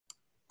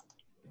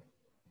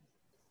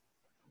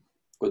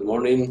Good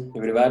morning,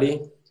 everybody.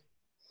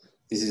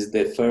 This is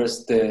the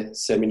first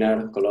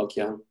seminar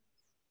colloquium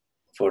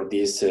for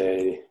this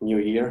new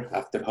year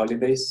after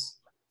holidays.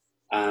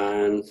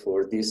 And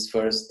for this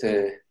first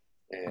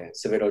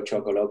Severo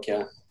Ochoa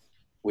colloquia,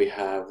 we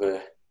have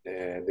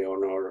the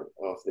honor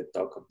of the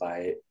talk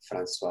by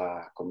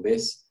Francois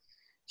Combes.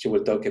 She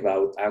will talk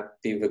about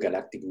active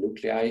galactic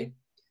nuclei,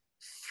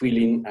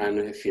 feeling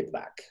and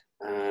feedback.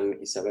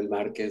 And Isabel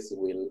Marquez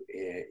will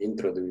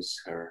introduce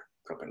her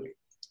properly.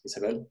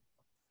 Isabel?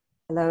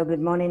 Hello, good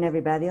morning,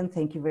 everybody, and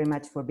thank you very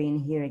much for being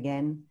here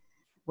again.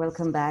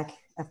 Welcome back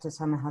after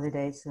summer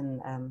holidays,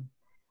 and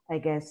I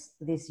guess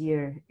this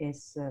year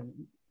is,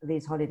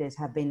 these holidays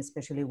have been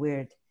especially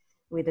weird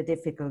with the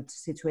difficult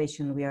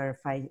situation we are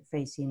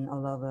facing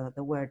all over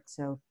the world.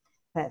 So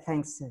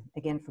thanks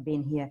again for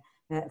being here.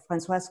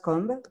 Francois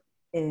Combes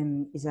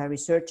is a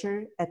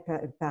researcher at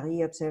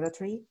Paris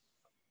Observatory,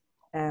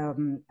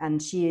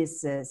 and she is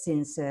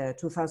since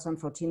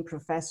 2014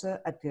 professor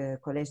at the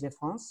Collège de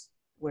France,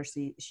 where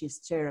she's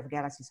chair of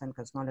galaxies and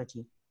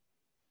cosmology.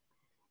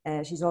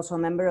 She's also a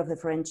member of the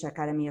French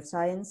Academy of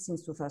Science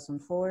since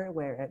 2004,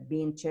 where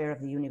being chair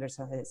of the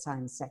Universal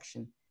Science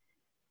section.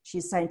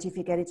 She's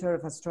scientific editor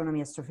of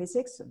Astronomy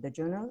Astrophysics, the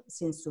journal,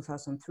 since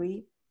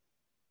 2003.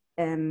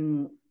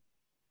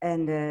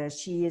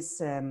 She is,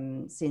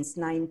 since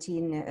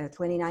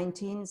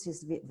 2019,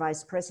 she's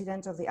vice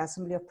president of the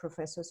Assembly of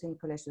Professors in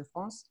Collège de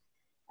France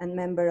and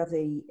member of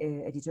the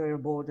editorial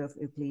board of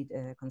Euclid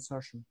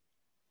Consortium.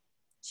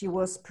 She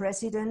was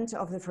president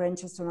of the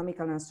French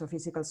Astronomical and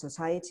Astrophysical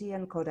Society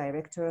and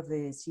co-director of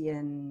the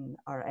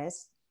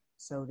CNRS,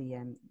 so the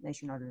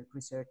National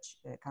Research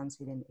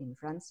Council in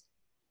France.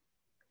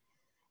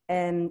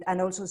 And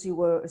also she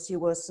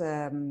was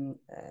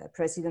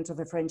president of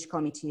the French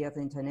Committee of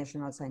the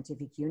International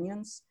Scientific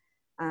Unions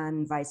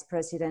and vice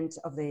president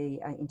of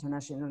the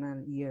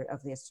International Year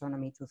of the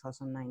Astronomy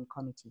 2009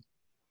 Committee.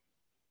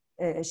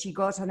 She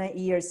got an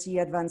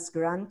ERC advanced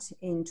grant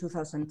in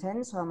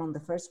 2010, so among the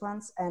first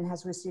ones, and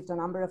has received a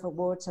number of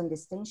awards and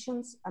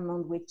distinctions,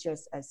 among which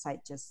I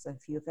cite just a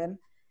few of them.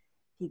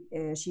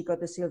 She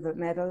got the silver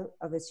medal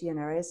of the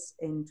CNRS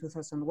in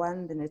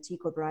 2001, the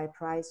Tycho Brahe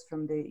Prize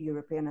from the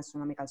European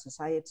Astronomical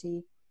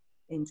Society.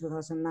 In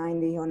 2009,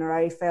 the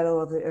Honorary Fellow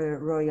of the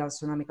Royal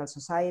Astronomical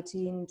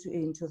Society. In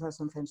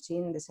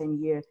 2013, the same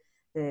year,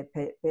 the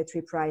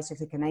Petrie Prize of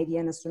the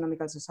Canadian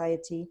Astronomical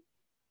Society.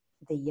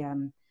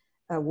 The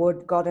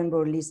award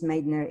Gothenburg Lise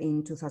Meitner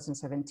in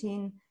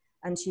 2017,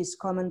 and she's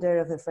commander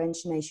of the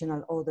French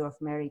National Order of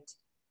Merit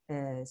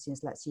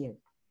since last year.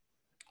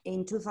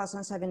 In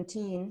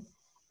 2017,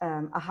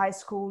 a high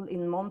school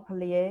in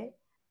Montpellier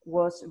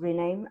was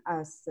renamed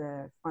as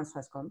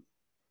Francois Combes.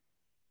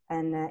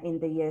 And in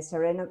the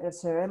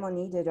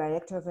ceremony, the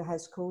director of the high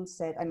school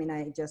said,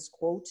 I just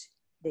quote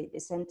the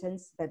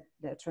sentence that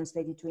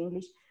translated to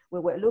English: "We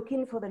were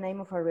looking for the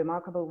name of a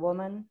remarkable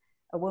woman,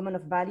 a woman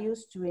of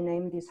values, to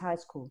rename this high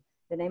school.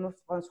 The name of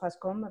Francois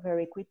Combes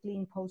very quickly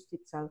imposed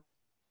itself.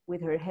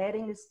 With her head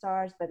in the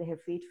stars but her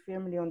feet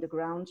firmly on the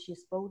ground,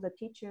 she's both a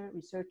teacher,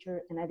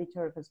 researcher, and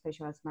editor of a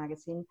specialized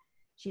magazine.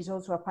 She's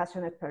also a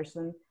passionate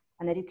person,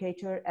 an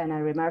educator, and a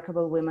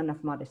remarkable woman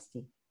of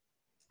modesty."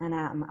 And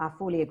I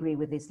fully agree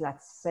with these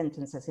last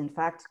sentences. In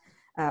fact,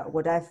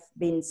 what I've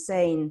been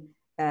saying,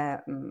 I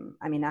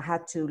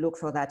had to look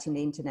for that in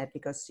the internet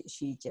because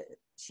she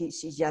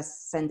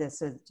just sent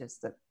us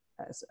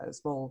a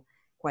small,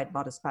 quite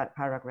modest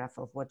paragraph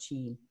of what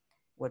she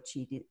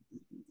did,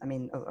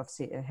 of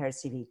her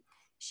CV.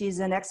 She's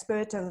an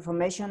expert of the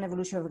formation and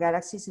evolution of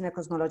galaxies in a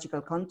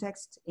cosmological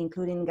context,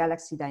 including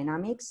galaxy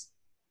dynamics,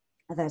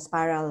 the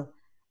spiral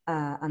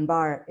and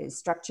bar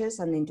structures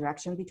and the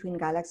interaction between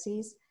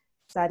galaxies,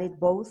 studied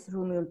both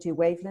through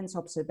multi-wavelength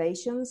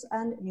observations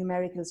and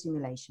numerical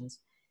simulations.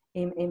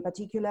 In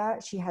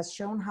particular, she has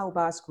shown how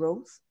bars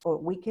growth or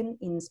weaken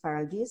in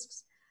spiral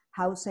disks,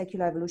 how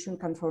secular evolution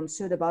can form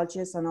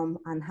pseudobulges,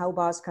 and how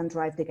bars can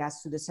drive the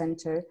gas to the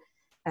center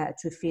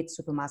to feed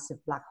supermassive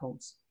black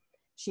holes.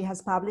 She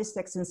has published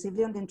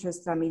extensively on the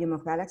interstellar medium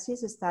of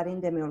galaxies,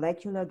 studying the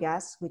molecular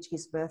gas which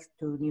gives birth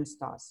to new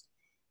stars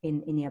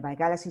in nearby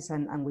galaxies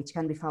and which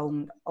can be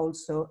found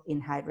also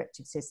in high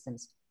redshift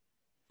systems.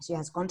 She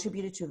has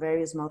contributed to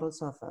various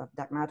models of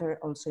dark matter,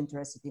 also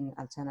interested in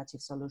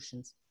alternative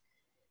solutions.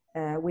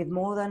 With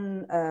more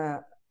than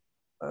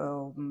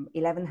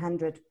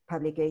 1,100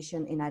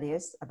 publications in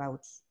ADS,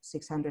 about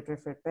 600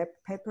 referred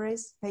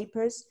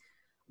papers,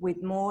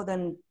 with more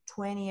than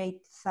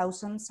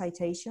 28,000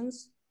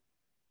 citations,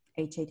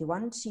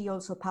 H81. She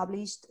also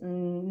published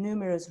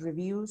numerous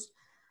reviews,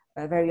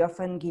 very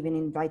often giving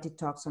invited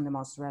talks on the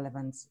most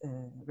relevant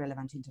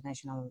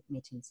international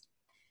meetings.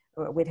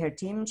 With her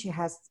team, she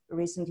has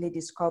recently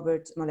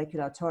discovered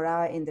molecular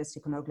tori in the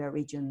circumnuclear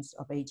regions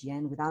of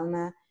AGN with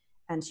ALMA,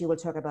 and she will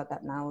talk about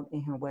that now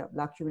in her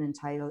document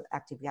entitled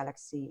Active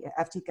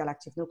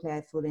Galactic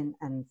Nuclei, Fooling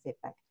and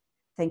Feedback.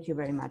 Thank you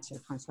very much,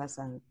 Francois.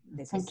 And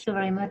thank you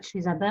very much,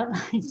 Isabel.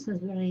 It's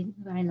very,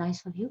 very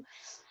nice of you.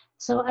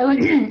 So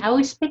I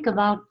will speak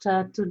about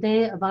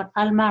today about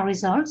ALMA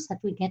results that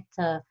we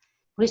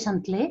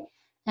recently.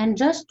 And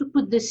just to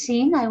put the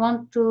scene, I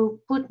want to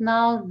put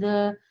now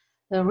the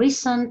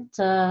recent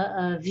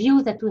view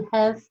that we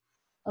have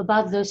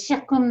about the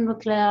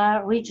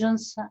circumnuclear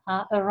regions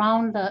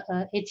around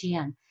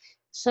AGN.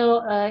 So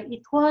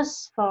it was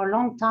for a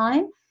long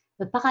time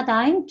the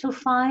paradigm to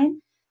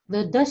find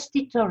the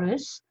dusty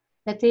torus,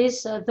 that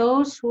is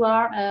those who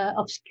are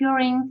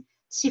obscuring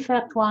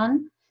Seyfert-1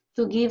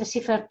 to give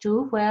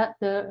Seyfert-2, where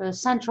the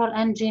central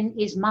engine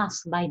is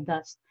masked by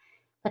dust.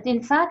 But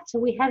in fact,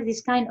 we have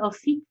this kind of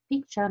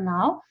picture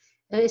now,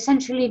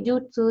 essentially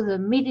due to the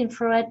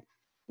mid-infrared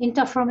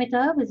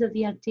interferometer with the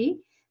VLT,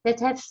 that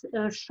have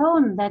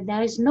shown that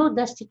there is no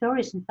dusty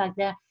torus. In fact,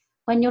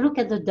 when you look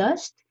at the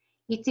dust,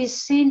 it is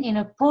seen in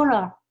a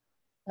polar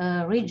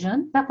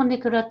region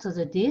perpendicular to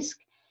the disk.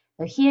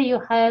 Here you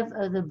have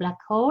the black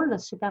hole, the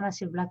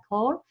supermassive black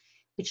hole,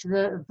 which is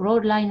the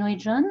broad line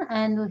region,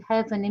 and we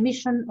have an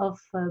emission of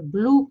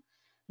blue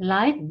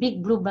light,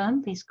 big blue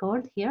bump is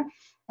called here.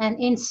 And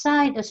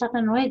inside a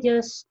certain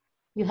radius,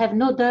 you have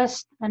no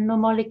dust and no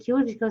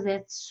molecules because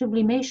that's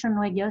sublimation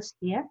radius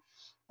here.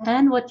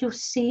 And what you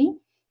see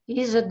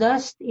is a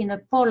dust in a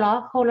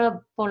polar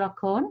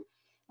cone,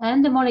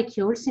 and the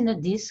molecules in a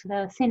disk,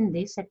 thin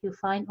disk that you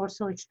find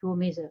also H2O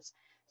mesers.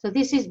 So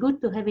this is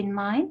good to have in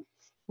mind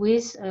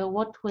with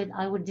what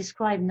I would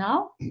describe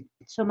now.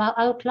 So my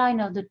outline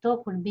of the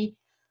talk will be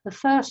the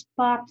first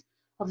part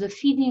of the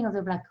feeding of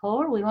the black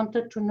hole. We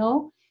wanted to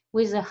know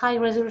with the high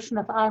resolution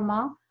of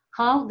ALMA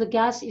how the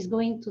gas is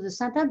going to the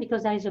center,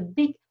 because there is a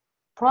big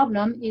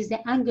problem, is the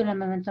angular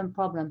momentum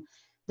problem.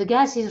 The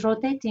gas is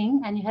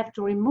rotating and you have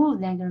to remove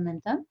the angular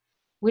momentum.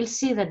 We'll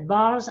see that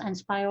bars and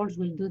spirals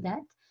will do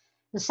that.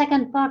 The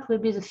second part will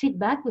be the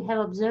feedback. We have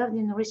observed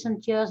in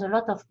recent years a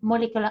lot of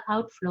molecular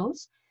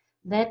outflows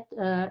that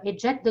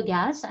eject the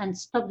gas and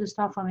stop the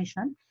star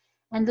formation.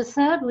 And the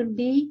third will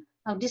be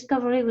our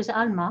discovery with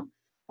ALMA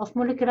of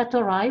molecular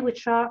tori,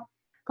 which are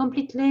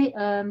completely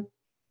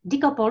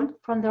decoupled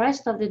from the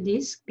rest of the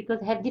disk because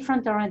they have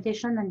different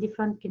orientation and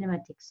different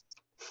kinematics.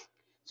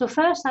 So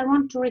first, I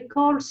want to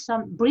recall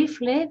some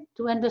briefly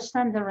to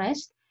understand the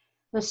rest,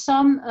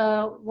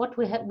 what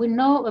we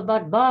know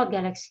about bar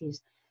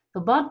galaxies. So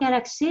bar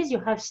galaxies,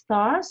 you have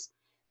stars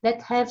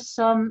that have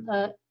some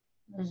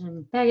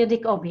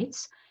periodic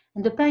orbits.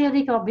 And the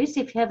periodic orbits,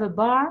 if you have a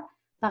bar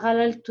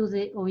parallel to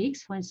the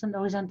OX, for instance,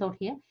 horizontal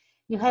here,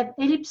 you have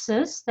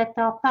ellipses that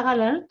are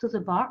parallel to the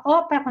bar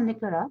or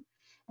perpendicular,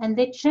 and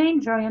they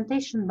change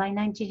orientation by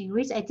 90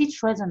 degrees at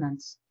each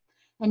resonance.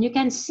 And you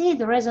can see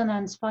the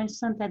resonance, for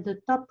instance, at the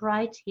top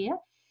right here.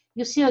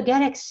 You see a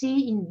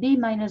galaxy in B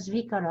minus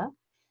V color.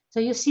 So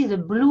you see the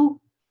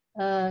blue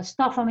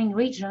star-forming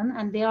region,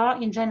 and they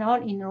are in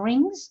general in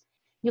rings.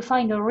 You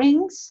find the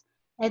rings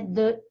at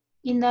the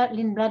inner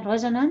Lindblad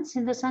resonance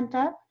in the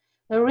center,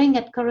 a ring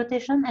at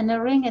co-rotation, and a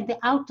ring at the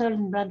outer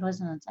Lindblad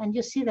resonance. And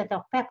you see that they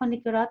are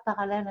perpendicular,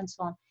 parallel, and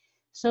so on.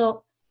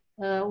 So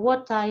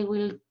what I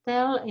will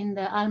tell in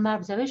the ALMA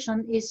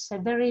observation is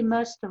very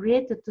much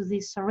related to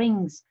these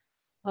rings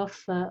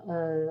of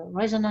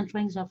resonant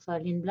rings of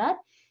Lindblad.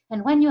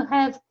 And when you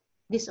have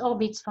these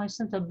orbits, for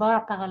instance, a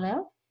bar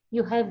parallel,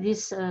 you have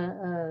these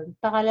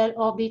parallel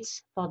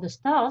orbits for the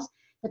stars.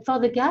 But for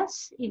the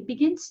gas, it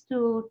begins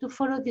to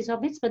follow these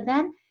orbits, but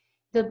then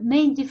the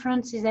main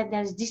difference is that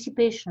there's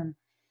dissipation.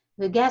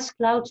 The gas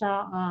clouds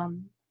are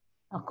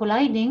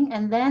colliding,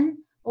 and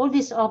then all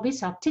these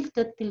orbits are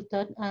tilted,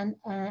 and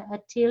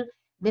until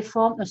they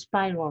form a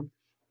spiral.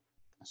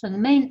 So the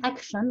main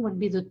action would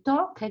be the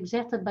torque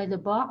exerted by the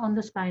bar on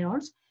the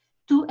spirals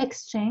to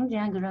exchange the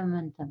angular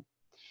momentum.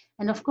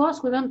 And of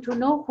course, we want to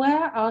know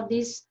where are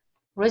these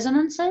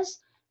resonances.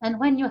 And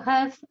when you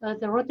have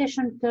the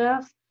rotation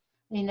curve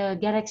in a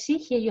galaxy,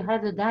 here you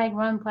have the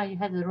diagram where you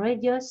have the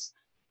radius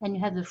and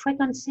you have the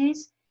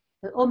frequencies.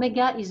 The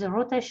omega is a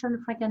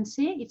rotation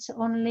frequency. It's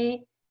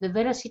only the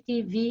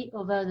velocity v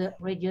over the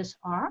radius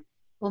r,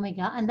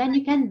 omega. And then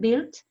you can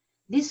build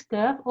this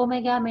curve,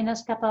 omega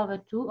minus kappa over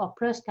 2 or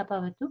plus kappa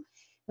over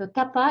 2.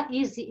 Kappa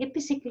is the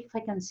epicyclic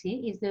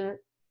frequency, is the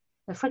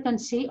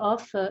frequency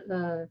of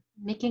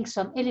making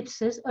some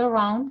ellipses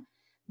around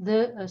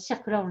the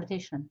circular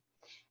rotation.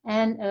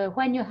 And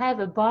when you have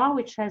a bar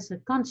which has a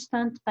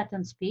constant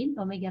pattern speed,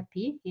 omega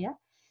p here,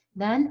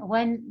 then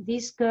when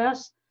these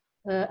curves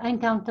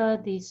encounter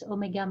this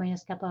omega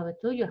minus kappa over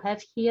 2, you have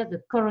here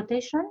the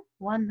co-rotation,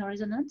 one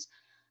resonance,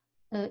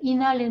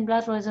 inner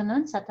Lindblad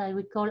resonance that I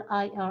would call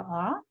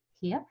IRR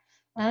here,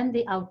 and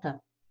the outer.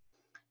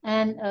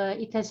 And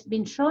it has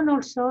been shown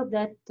also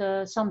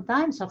that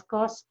sometimes, of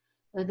course,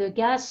 the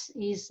gas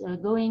is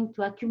going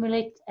to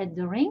accumulate at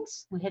the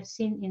rings. We have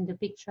seen in the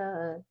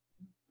picture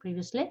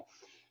previously.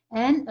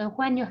 And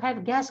when you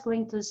have gas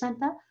going to the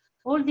center,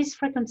 all these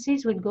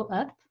frequencies will go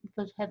up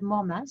because you have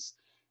more mass.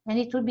 And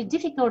it will be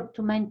difficult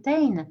to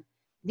maintain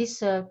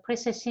this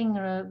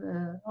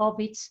precessing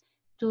orbits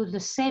to the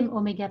same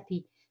omega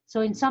p.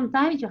 So in some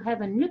times you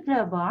have a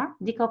nuclear bar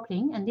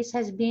decoupling, and this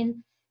has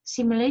been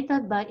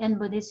simulated by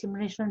n-body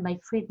simulation by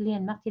Friedli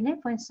and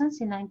Martinet, for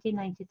instance, in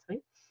 1993.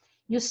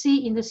 You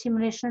see in the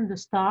simulation the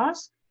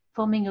stars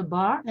forming a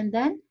bar, and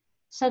then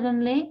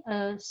suddenly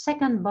a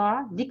second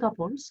bar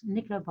decouples,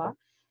 nuclear bar.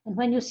 And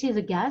when you see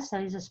the gas,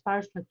 there is a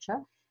spiral structure,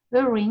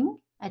 a ring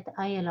at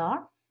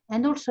ILR,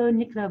 and also a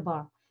nuclear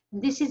bar.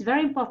 And this is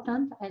very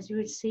important, as you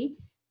will see,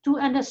 to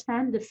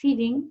understand the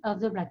feeding of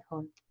the black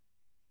hole.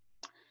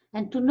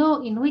 And to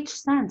know in which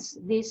sense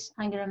this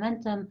angular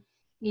momentum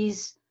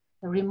is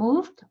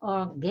removed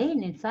or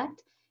gained, in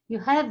fact, you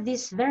have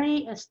this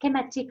very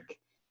schematic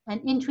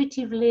and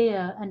intuitively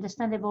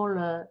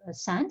understandable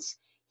sense.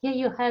 Here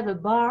you have a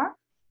bar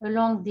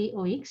along the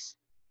OX,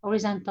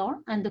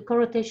 horizontal, and the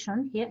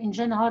corotation here. In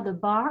general, the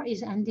bar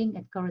is ending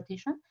at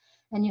corotation,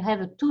 and you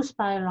have two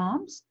spiral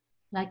arms,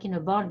 like in a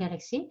bar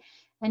galaxy.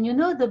 And you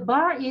know the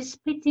bar is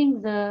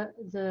splitting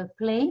the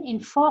plane in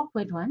 4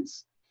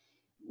 quadrants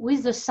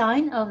with the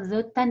sign of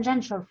the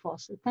tangential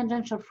force. The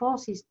tangential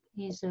force is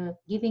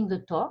giving the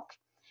torque.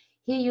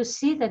 Here you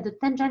see that the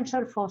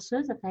tangential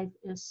forces that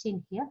I've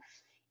seen here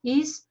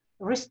is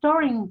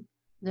restoring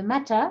the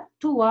matter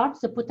towards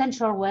the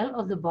potential well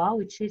of the bar,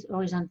 which is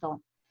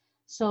horizontal.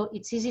 So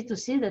it's easy to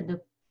see that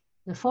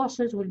the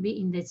forces will be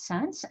in that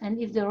sense.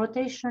 And if the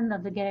rotation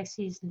of the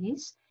galaxy is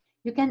this,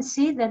 you can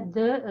see that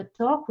the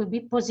torque will be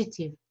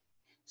positive.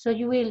 So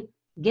you will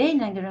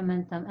gain angular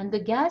momentum, and the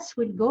gas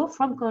will go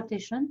from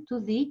corotation to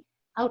the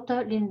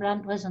outer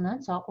Lindblad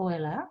resonance, or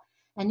OLR,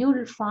 and you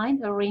will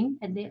find a ring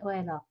at the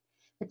OLR.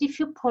 But if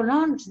you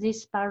prolong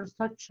this spiral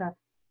structure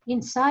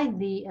inside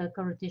the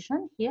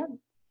corotation, here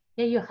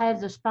you have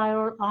the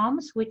spiral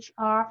arms, which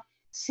are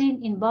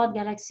seen in bar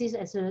galaxies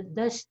as a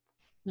dust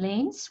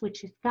lanes,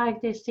 which is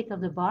characteristic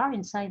of the bar.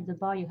 Inside the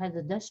bar, you have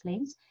the dust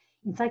lanes.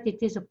 In fact,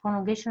 it is a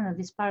prolongation of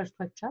the spiral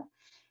structure.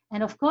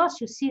 And of course,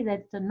 you see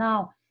that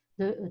now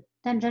the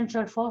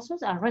tangential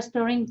forces are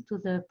restoring to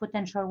the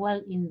potential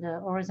well in the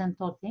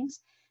horizontal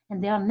things,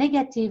 and they are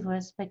negative with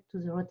respect to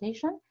the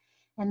rotation.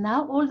 And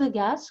now all the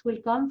gas will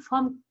come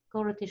from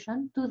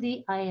corotation to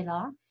the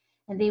ILR,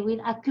 and they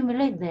will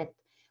accumulate that.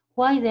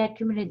 Why they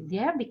accumulate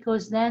there?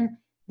 Because then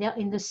they're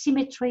in the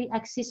symmetry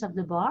axis of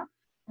the bar,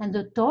 and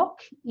the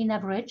torque in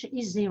average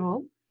is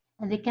 0,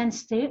 and they can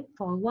stay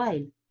for a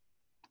while.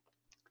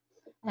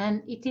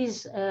 And it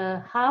is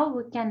how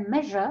we can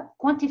measure,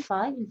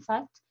 quantify, in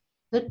fact,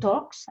 the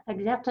torques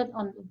exerted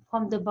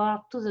from the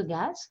bar to the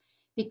gas,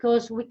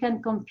 because we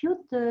can compute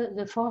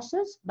the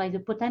forces by the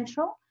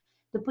potential.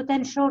 The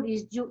potential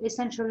is due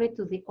essentially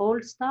to the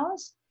old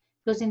stars,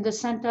 because in the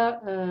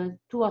center,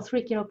 2 or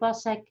 3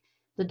 kiloparsec,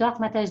 the dark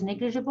matter is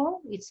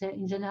negligible. It's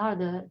in general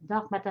the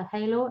dark matter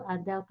halo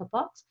at the outer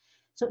parts.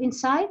 So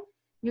inside,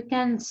 you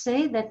can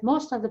say that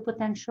most of the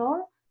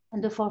potential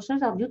and the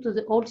forces are due to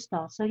the old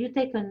stars. So you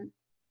take a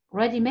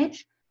red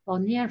image or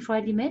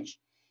near-infrared image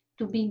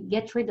to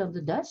get rid of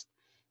the dust,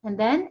 and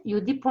then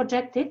you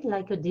deproject it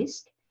like a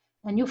disk,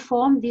 and you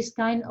form this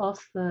kind of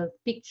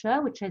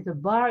picture, which is the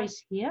bar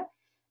is here,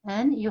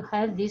 and you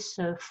have these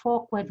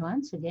 4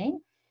 quadrants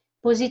again.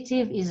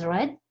 Positive is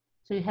red,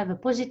 so you have a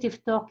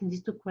positive torque in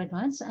these 2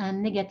 quadrants,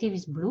 and negative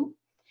is blue.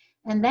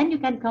 And then you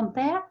can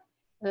compare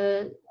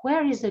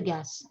where is the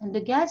gas, and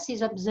the gas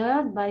is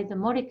observed by the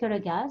molecular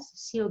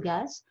gas, CO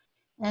gas,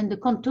 and the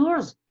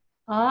contours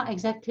are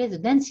exactly the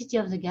density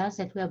of the gas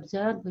that we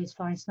observed with,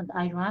 for instance,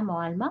 IRAM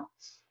or ALMA.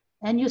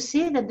 And you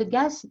see that the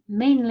gas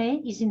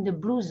mainly is in the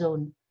blue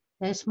zone.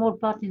 There's a small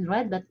part in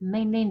red, but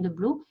mainly in the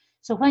blue.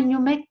 So when you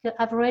make the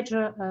average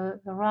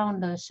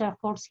around the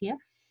circles here,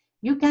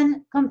 you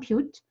can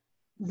compute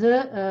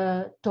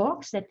the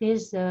torques, that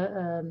is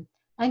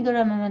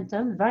angular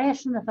momentum,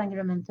 variation of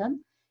angular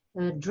momentum,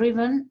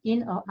 driven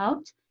in or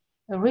out,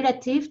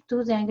 relative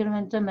to the angular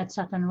momentum at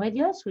certain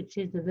radius, which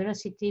is the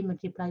velocity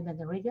multiplied by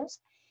the radius,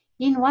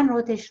 in one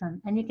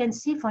rotation. And you can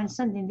see, for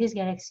instance, in this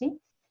galaxy,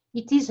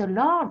 it is a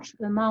large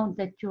amount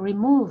that you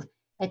remove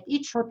at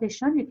each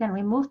rotation. You can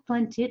remove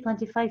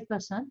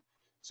 20–25%.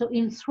 So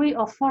in 3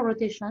 or 4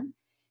 rotations,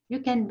 you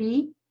can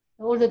be,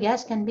 all the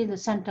gas can be the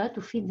center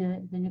to feed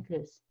the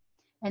nucleus.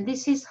 And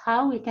this is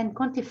how we can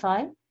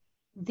quantify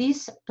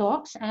these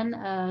torques and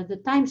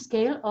the time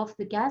scale of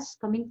the gas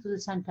coming to the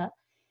center.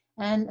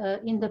 And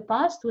in the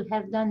past, we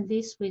have done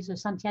this with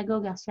Santiago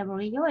Garcia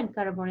Murillo and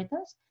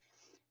collaborators.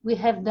 We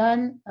have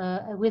done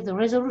with the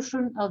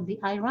resolution of the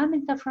IRAM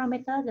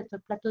interferometer, that's a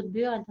plateau de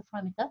Bure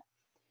interferometer,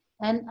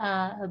 and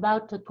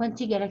about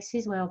 20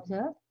 galaxies were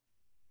observed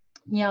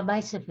nearby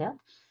Cepheid.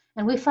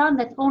 And we found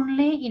that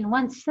only in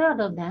 1/3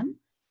 of them,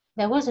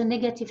 there was a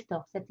negative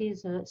torque. That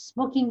is a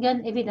smoking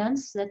gun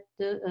evidence that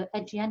the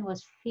AGN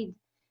was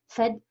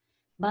fed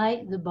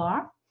by the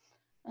bar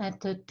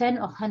at a 10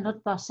 or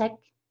 100 parsec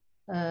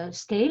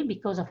scale,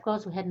 because of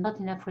course we had not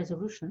enough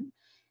resolution.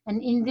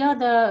 And in the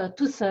other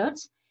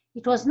 2/3,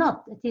 it was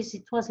not.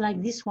 It was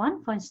like this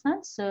one, for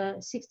instance,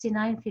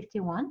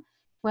 6951,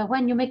 where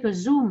when you make a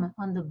zoom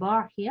on the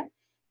bar here,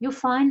 you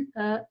find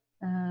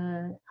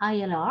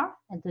ILR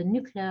at the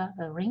nuclear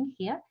ring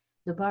here.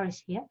 The bar is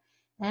here.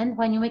 And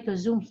when you make a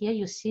zoom here,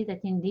 you see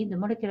that indeed the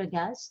molecular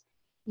gas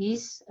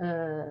is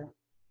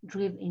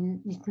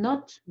driven, it's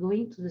not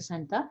going to the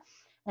center.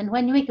 And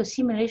when you make a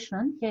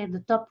simulation, here at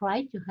the top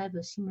right, you have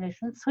a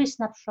simulation, 3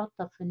 snapshots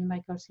of a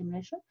numerical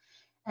simulation.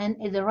 And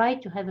at the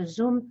right, you have a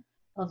zoom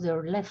of the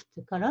left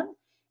column.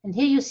 And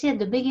here you see at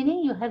the beginning,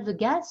 you have the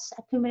gas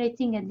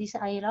accumulating at this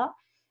ILR.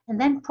 And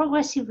then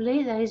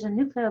progressively, there is a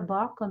nuclear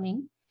bar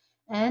coming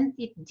and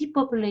it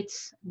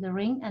depopulates the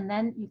ring. And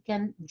then you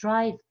can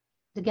drive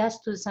the gas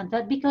to the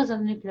center because of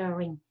the nuclear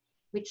ring,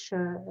 which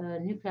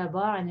nuclear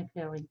bar and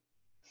nuclear ring.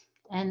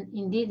 And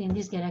indeed, in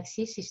this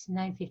galaxy,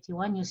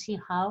 6951, you see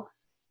how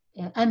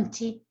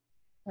empty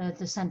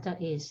the center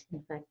is,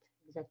 in fact,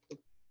 exactly.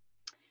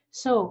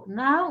 So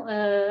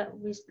now,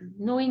 with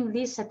knowing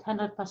this at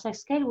 100 parsec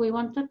scale, we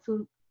wanted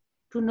to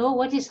know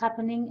what is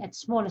happening at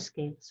smaller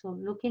scale. So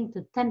looking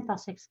to 10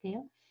 parsec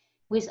scale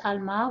with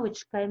ALMA,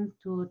 which came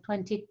to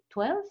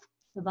 2012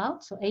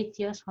 about, so 8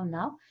 years from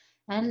now.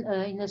 And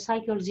in the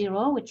cycle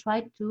 0, we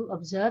tried to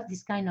observe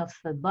this kind of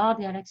barred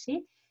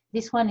galaxy.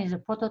 This one is a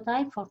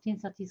prototype,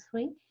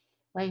 1433,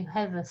 where you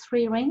have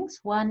 3 rings,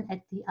 one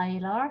at the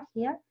ILR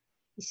here.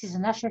 This is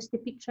an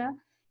HST picture.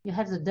 You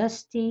have the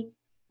dusty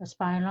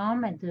spiral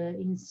arm at the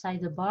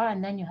inside the bar,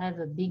 and then you have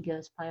a big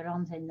spiral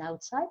arm on the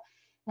outside.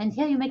 And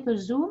here you make a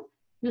zoom.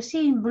 You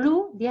see in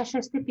blue the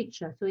HST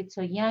picture. So it's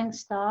a young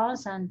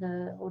stars and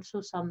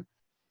also some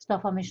star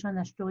formation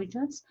astro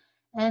regions.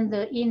 And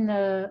in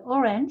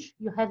orange,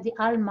 you have the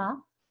ALMA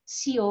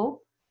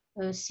CO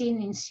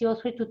seen in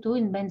CO322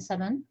 in band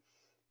 7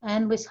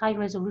 and with high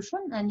resolution.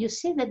 And you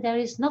see that there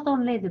is not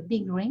only the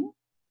big ring,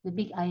 the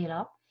big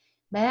ILR,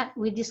 but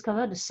we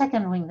discovered a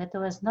second ring that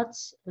was not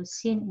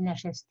seen in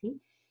HST.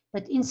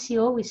 But in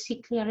CO, we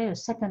see clearly a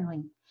second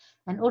ring.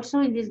 And also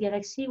in this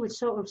galaxy, we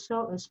saw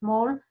also a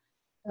small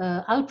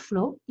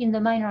outflow in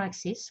the minor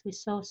axis. We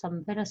saw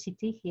some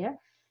velocity here,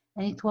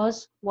 and it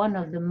was one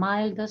of the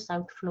mildest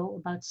outflow.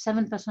 About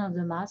 7% of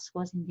the mass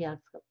was in the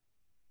outflow.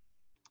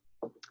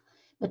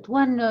 But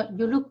when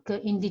you look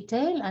in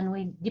detail and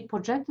we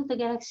deprojected the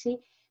galaxy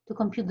to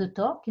compute the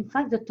torque, in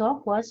fact, the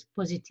torque was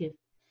positive.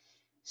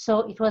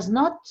 So it was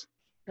not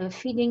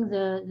feeding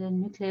the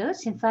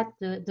nucleus. In fact,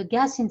 the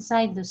gas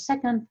inside the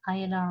second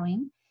ILR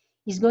ring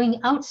is going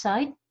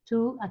outside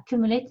to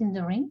accumulate in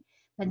the ring,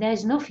 but there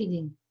is no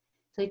feeding.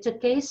 So it's a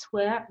case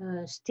where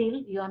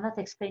still you are not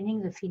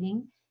explaining the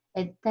feeding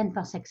at 10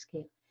 parsec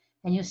scale.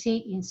 And you see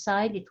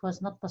inside it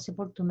was not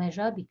possible to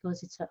measure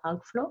because it's an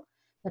outflow.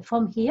 But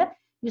from here,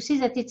 you see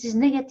that it is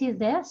negative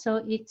there.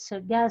 So it's a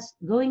gas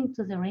going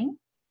to the ring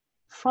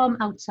from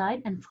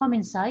outside and from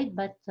inside,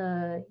 but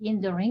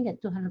in the ring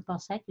at 200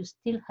 parsec, you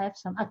still have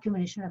some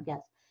accumulation of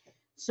gas.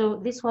 So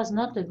this was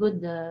not a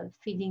good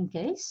feeding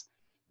case,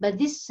 but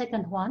this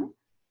second one,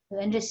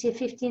 NGC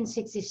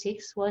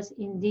 1566, was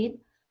indeed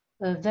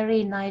a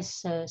very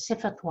nice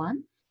Cepheid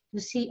one. You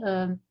see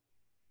a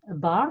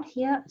bar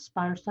here, a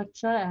spiral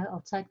structure,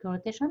 outside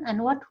rotation,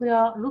 and what we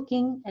are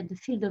looking at the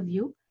field of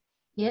view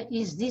here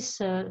is this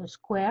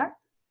square,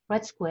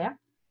 red square,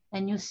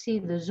 and you see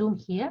the zoom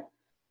here.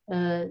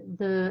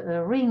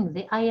 The ring,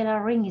 the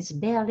ILR ring is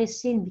barely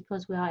seen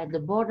because we are at the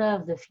border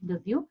of the field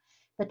of view,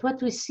 but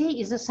what we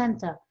see is the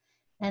center.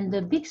 And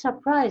the big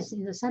surprise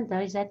in the center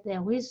is that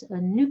there is a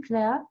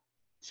nuclear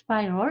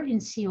spiral in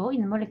CO,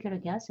 in molecular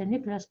gas, a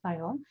nuclear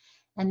spiral,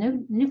 and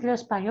the nuclear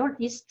spiral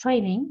is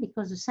trailing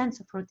because the sense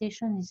of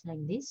rotation is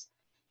like this.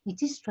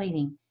 It is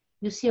trailing.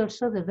 You see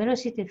also the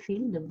velocity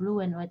field, the blue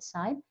and red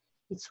side.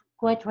 It's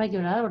quite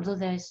regular, although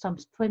there is some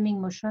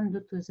streaming motion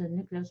due to the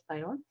nuclear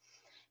spiral.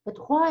 But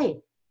why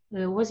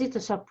was it a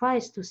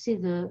surprise to see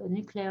the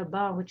nuclear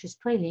bar which is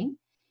trailing?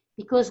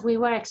 Because we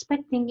were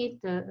expecting it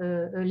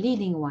a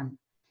leading one.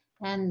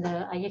 And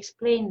I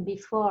explained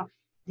before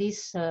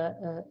these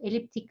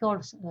elliptical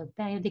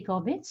periodic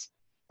orbits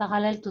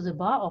parallel to the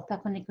bar or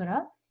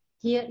perpendicular.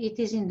 Here it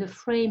is in the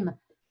frame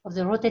of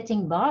the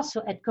rotating bar.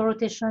 So at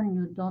co-rotation,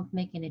 you don't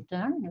make any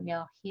turn. We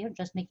are here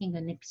just making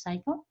an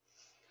epicycle.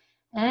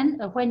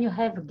 And when you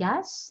have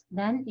gas,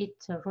 then it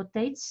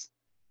rotates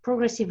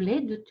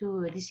progressively due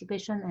to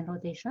dissipation and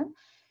rotation.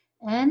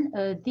 And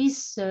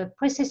this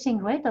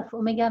precessing rate of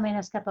omega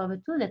minus kappa over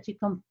 2 that you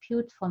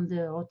compute from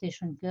the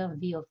rotation curve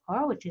V of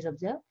R, which is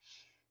observed,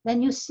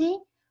 then you see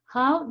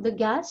how the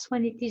gas,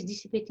 when it is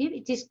dissipative,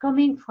 it is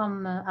coming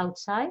from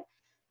outside,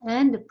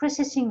 and the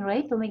precessing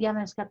rate, omega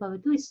minus kappa over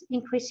 2, is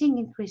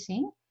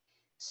increasing.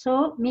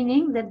 So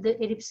meaning that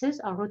the ellipses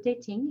are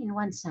rotating in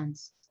one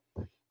sense.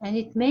 And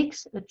it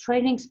makes a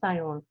trailing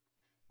spiral.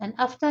 And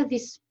after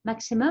this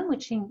maximum,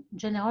 which in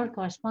general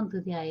corresponds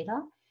to the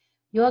ILR,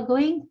 you are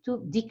going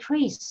to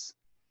decrease.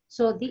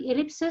 So the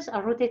ellipses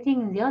are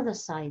rotating in the other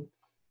side.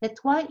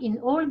 That's why in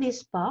all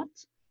these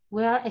parts,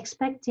 we are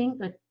expecting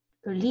a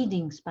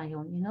leading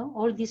spiral. You know,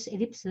 all these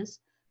ellipses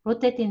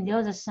rotate in the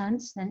other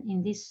sense than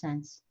in this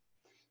sense.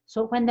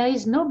 So when there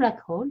is no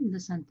black hole in the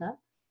center,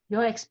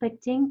 you're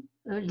expecting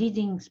a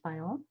leading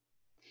spiral.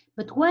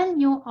 But when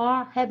you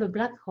have a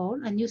black hole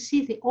and you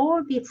see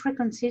all the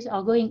frequencies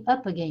are going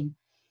up again,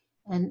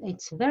 and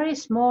it's very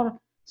small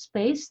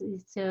space,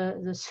 it's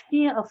the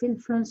sphere of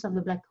influence of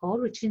the black hole,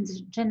 which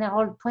is in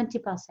general 20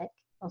 parsec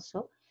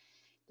also.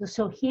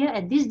 So here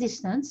at this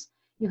distance,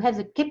 you have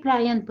the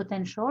Keplerian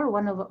potential,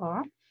 1 over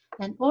r,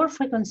 and all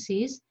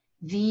frequencies,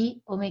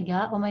 v,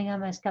 omega, omega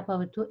minus kappa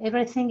over 2,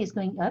 everything is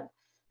going up.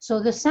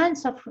 So the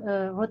sense of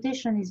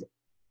rotation is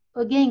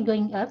again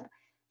going up,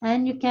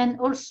 and you can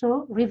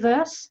also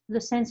reverse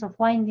the sense of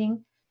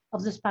winding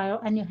of the spiral,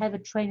 and you have a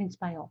trailing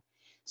spiral.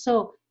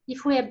 So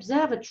if we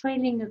observe a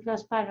trailing nuclear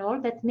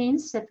spiral, that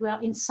means that we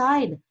are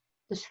inside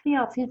the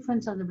sphere of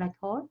influence of the black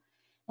hole,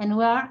 and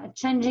we are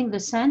changing the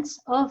sense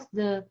of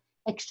the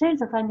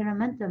exchange of angular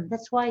momentum.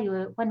 That's why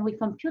when we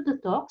compute the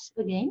torques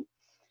again,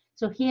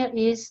 so here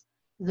is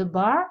the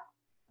bar,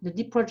 the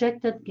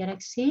deprojected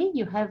galaxy.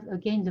 You have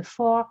again the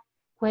 4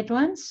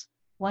 quadrants.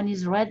 One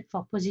is red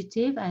for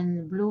positive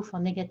and blue for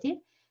negative.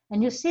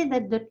 And you see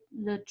that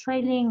the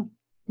trailing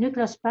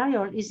nuclear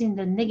spiral is in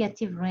the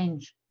negative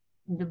range,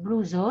 in the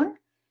blue zone.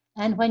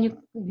 And when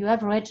you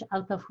average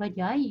out of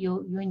radii,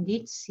 you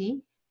indeed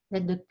see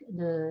that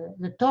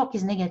the torque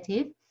is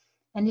negative.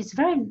 And it's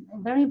very,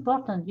 very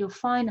important. You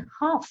find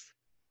half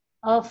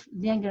of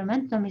the angular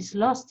momentum is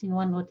lost in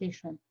one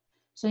rotation.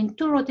 So in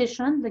 2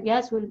 rotations, the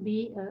gas will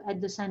be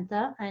at the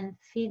center and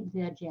feed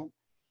the AGN.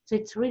 So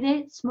it's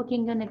really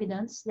smoking gun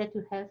evidence that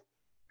you have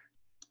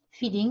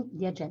feeding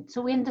the AGN.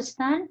 So we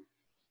understand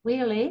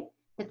really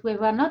that we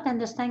were not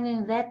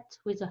understanding that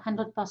with a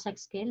 100 parsec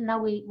scale. Now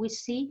we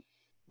see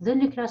the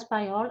nuclear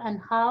spiral and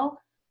how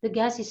the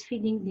gas is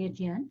feeding the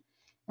AGN.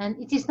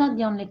 And it is not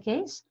the only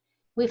case.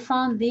 We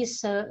found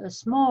this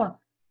small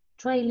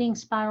trailing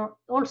spiral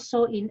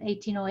also in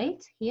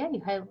 1808. Here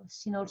you have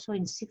seen also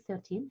in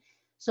 613.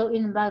 So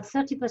in about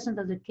 30%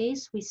 of the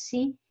case, we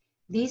see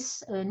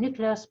this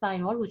nuclear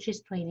spiral, which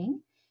is trailing.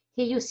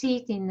 Here you see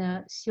it in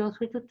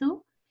CO322.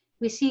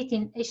 We see it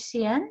in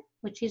HCN,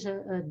 which is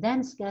a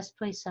dense gas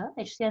tracer,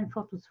 HCN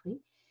 423.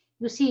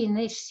 You see in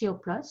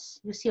HCO+.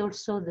 You see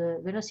also the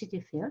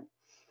velocity field.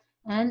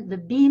 And the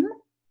beam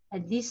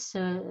at this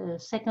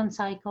second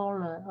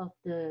cycle of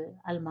the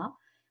ALMA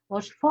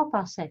was 4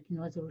 parsec in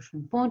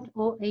resolution,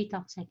 0.08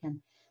 arcsecond.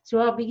 So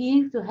we are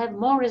beginning to have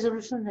more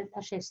resolution than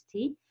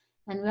HST,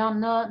 and we are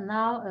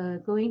now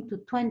going to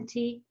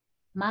 20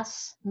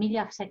 mass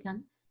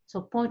milliarcsecond,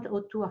 so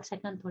 0.02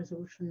 arcsecond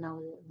resolution now,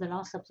 the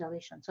last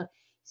observation. So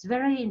it's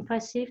very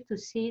impressive to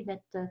see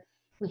that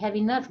we have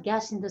enough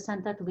gas in the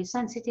center to be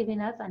sensitive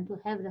enough and to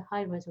have the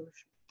high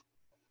resolution.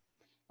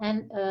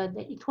 And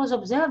it was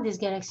observed, this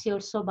galaxy,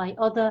 also by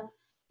other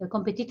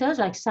competitors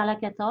like Salak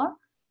et al.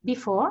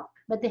 Before,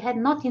 but they had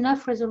not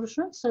enough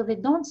resolution, so they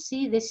don't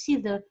see, they see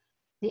the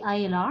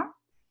ILR,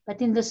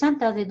 but in the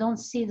center, they don't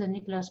see the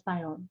nuclear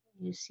spiral.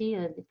 You see,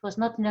 it was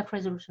not enough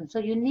resolution. So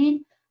you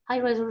need high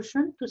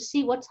resolution to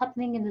see what's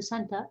happening in the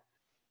center.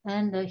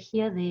 And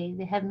here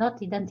they have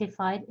not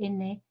identified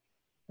any,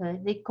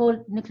 they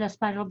call nuclear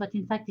spiral, but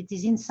in fact, it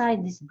is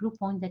inside this blue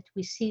point that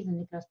we see the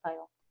nuclear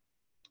spiral.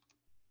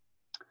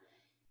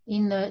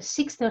 In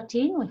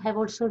 613, we have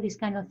also this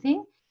kind of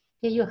thing.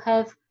 Here you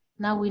have,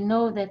 now we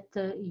know that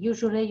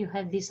usually you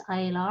have this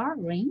ILR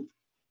ring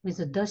with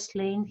a dust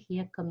lane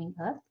here coming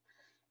up.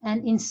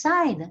 And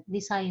inside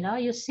this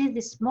ILR, you see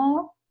this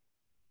small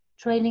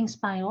trailing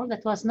spiral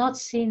that was not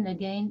seen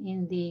again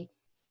in the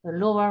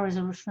lower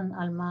resolution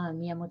ALMA and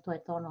Miyamoto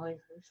et al.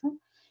 Resolution.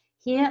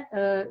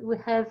 Here we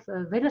have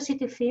a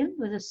velocity field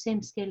with the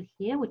same scale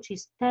here, which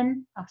is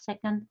 10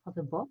 arcsecond for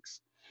the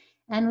box.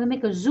 And we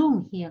make a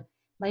zoom here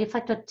by a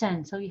factor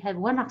 10. So you have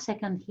 1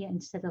 arcsecond here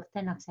instead of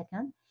 10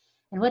 arcsecond.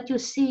 And what you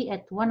see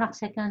at 1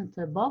 arcsecond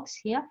box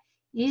here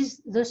is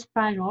the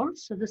spiral.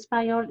 So the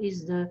spiral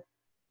is the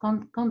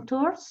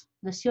contours,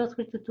 the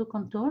CO322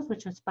 contours,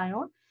 which are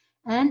spiral.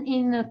 And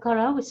in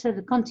color, we say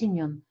the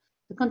continuum.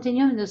 The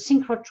continuum is the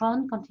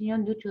synchrotron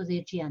continuum due to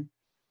the AGN.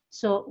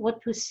 So what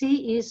you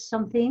see is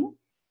something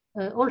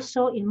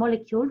also in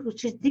molecule,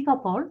 which is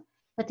decoupled,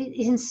 but it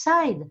is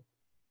inside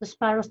the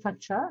spiral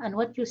structure. And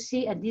what you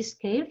see at this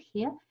scale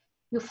here,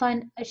 you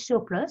find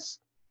HCO+.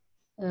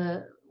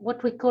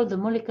 What we call the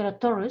molecular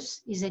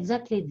torus is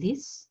exactly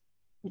this,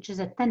 which is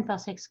a 10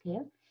 parsec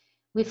scale.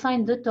 We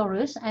find the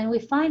torus and we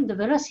find the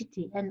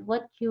velocity. And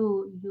what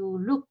you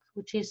look,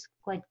 which is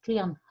quite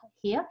clear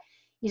here,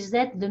 is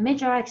that the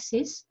major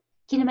axis,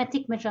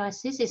 kinematic major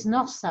axis, is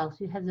north-south.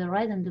 You have the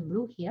red and the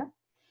blue here.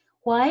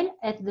 While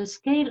at the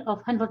scale of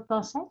 100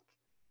 parsec,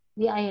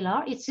 the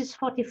ILR, it is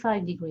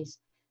 45 degrees.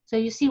 So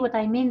you see what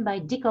I mean by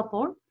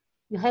decoupled.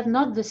 You have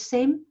not the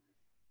same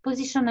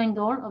position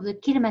angle of the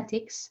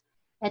kinematics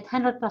at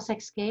 100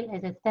 parsec scale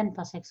and at 10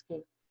 parsec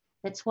scale.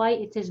 That's why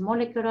it is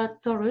molecular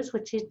torus,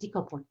 which is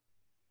decoupled.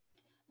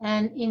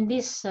 And in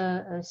this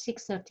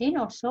 613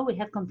 also, we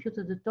have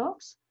computed the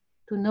torques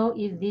to know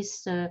if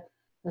this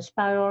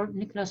spiral,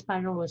 nuclear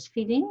spiral was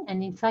feeding.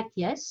 And in fact,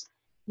 yes,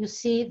 you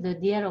see the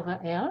dl over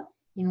L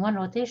in one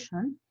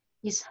rotation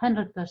is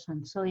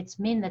 100%. So it's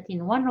mean that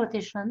in one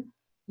rotation,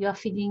 you are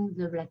feeding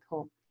the black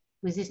hole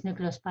with this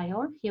nuclear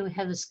spiral. Here we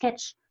have a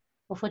sketch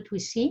of what we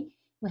see.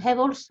 We have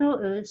also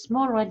a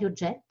small radio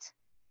jet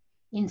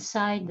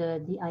inside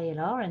the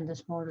ILR and the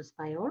smaller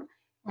spiral.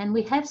 And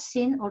we have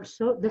seen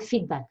also the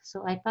feedback.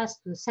 So I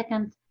passed to the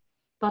second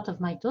part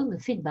of my talk, the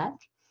feedback.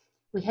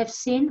 we have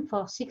seen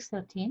for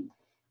 613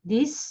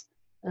 this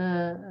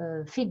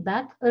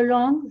feedback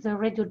along the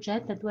radio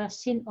jet that were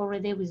seen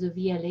already with the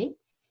VLA.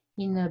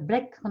 In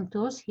black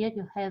contours here,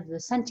 you have the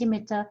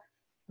centimeter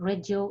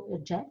radio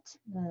jet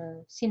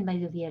seen by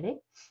the VLA.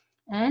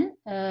 And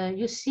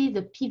you see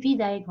the PV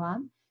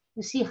diagram.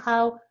 You see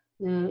how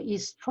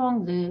is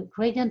strong the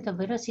gradient of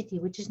velocity,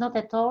 which is not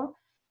at all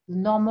the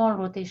normal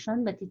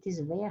rotation, but it is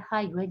a very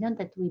high gradient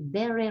that we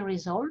barely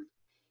resolve,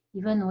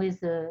 even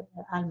with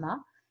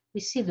ALMA.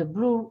 We see the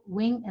blue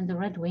wing and the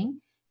red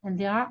wing, and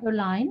they are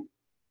aligned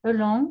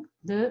along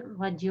the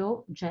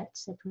radio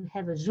jets that we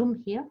have a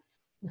zoom here.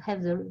 You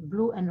have the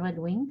blue and red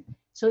wing.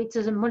 So it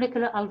is a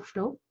molecular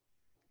outflow,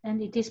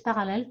 and it is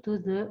parallel to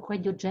the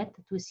radio jet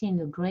that we see in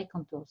the gray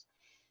contours.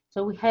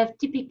 So we have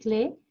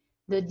typically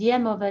the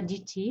dm over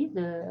dt,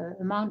 the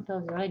amount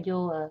of the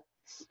radio,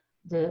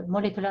 the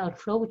molecular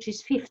outflow, which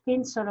is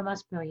 15 solar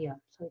mass per year.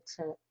 So it's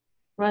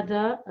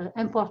rather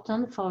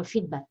important for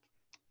feedback.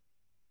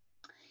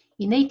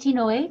 In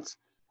 1808,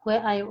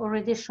 where I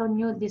already shown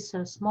you this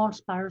small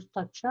spiral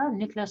structure,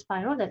 nuclear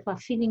spiral that were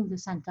filling the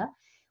center,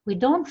 we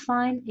don't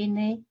find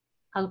any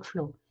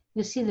outflow.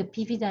 You see the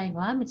PV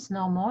diagram, it's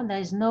normal. There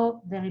is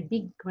no very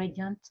big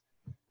gradient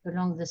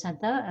along the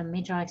center, a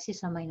major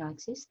axis or minor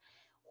axis.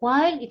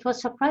 While it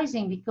was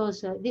surprising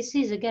because this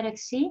is a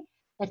galaxy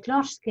at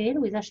large scale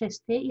with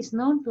HST is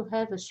known to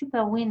have a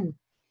super wind.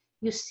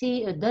 You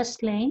see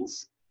dust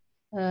lanes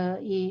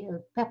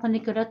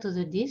perpendicular to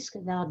the disk.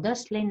 There are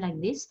dust lanes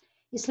like this.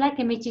 It's like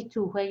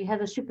M82 where you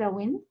have a super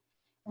wind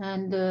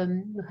and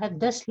you have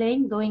dust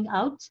lane going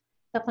out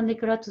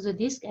perpendicular to the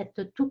disk at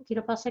the 2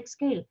 kiloparsec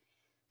scale.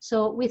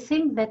 So we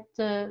think that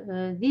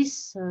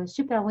this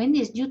super wind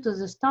is due to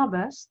the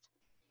starburst,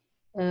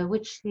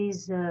 which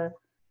is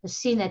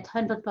seen at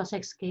 100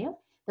 parsec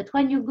scale. But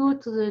when you go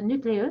to the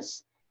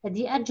nucleus, at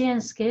the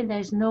AGN scale, there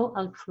is no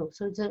outflow.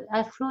 So the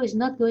outflow is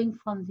not going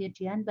from the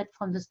AGN, but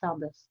from the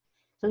starburst.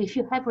 So if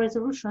you have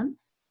resolution,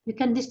 you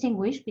can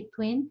distinguish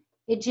between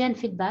AGN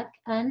feedback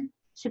and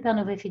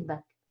supernovae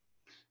feedback.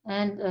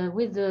 And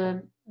with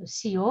the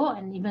CO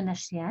and even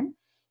HCN,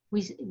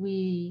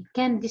 we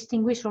can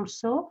distinguish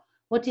also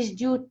what is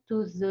due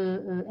to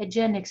the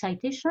AGN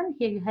excitation.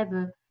 Here you have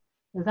a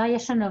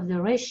variation of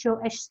the ratio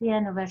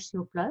HCN over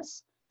HCO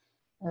plus,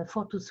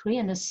 4 to 3,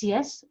 and a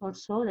CS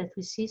also that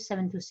we see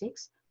 7 to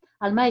 6.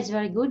 ALMA is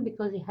very good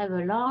because you have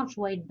a large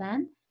wide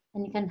band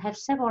and you can have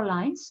several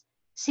lines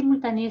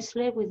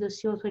simultaneously with the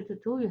CO3 to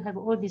 2. You have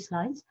all these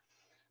lines.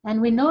 And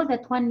we know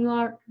that when you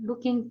are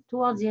looking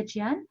towards the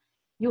AGN,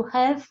 you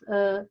have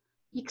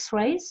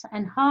X-rays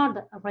and hard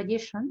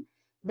radiation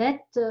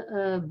that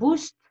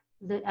boost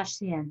the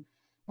HCN.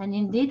 And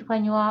indeed,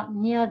 when you are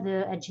near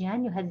the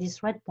AGN, you have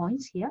these red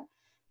points here.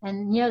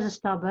 And near the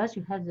starburst,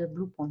 you have the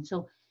blue points.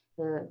 So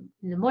the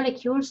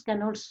molecules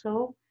can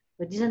also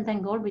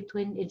disentangle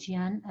between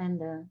AGN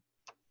and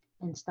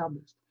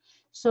starburst.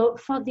 So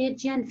for the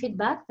AGN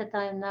feedback that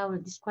I am now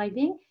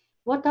describing,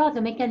 what are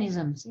the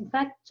mechanisms? In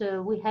fact,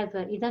 we have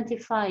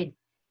identified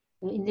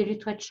in the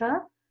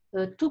literature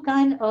 2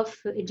 kinds of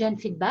AGN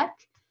feedback.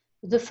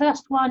 The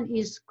first one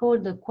is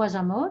called the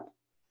quasar mode,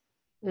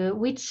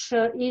 which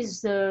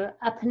is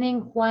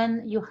happening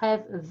when you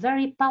have a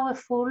very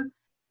powerful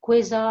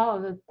quasar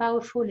or a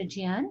powerful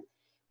AGN,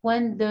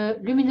 when the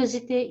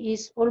luminosity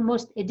is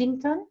almost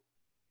Eddington.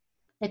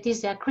 That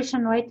is, the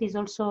accretion rate is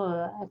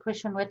also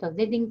accretion rate of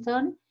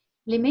Eddington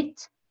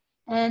limit,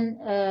 and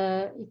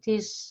it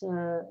is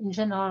in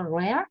general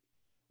rare.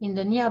 In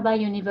the nearby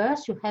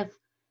universe, you have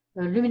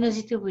a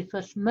luminosity which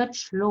was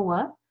much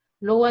lower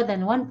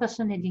than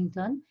 1%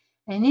 Eddington,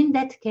 and in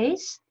that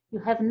case, you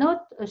have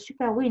not a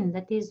super wind.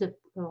 That is, the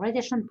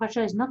radiation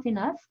pressure is not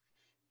enough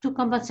to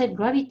compensate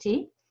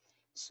gravity.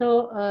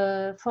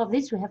 So for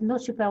this, we have no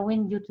super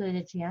wind due to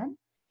the AGN.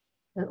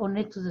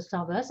 Only to the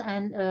starburst.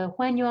 And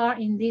when you are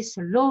in this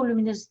low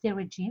luminosity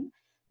regime,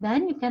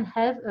 then you can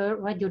have a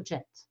radio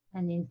jet.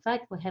 And in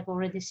fact, we have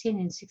already seen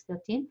in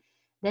 613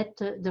 that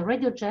the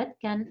radio jet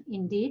can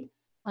indeed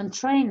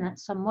entrain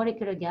some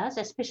molecular gas,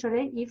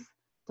 especially if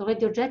the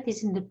radio jet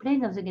is in the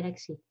plane of the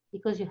galaxy,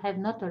 because you have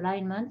not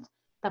alignment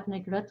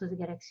perpendicular to the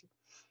galaxy.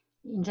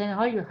 In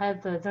general, you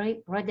have a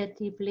very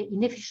radiatively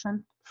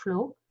inefficient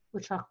flow,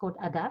 which are called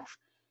ADAF.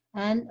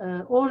 And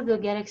all the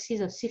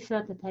galaxies of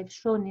Seyfert that I've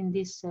shown in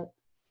this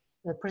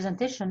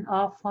presentation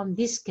are from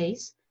this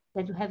case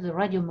that you have the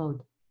radio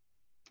mode.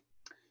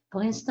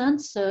 For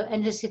instance,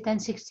 NGC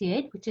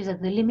 1068, which is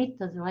at the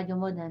limit of the radio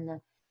mode, and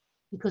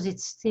because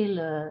it's still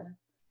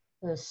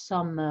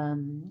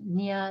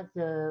near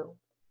the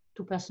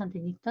 2%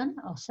 in Newton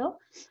or so,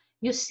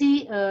 you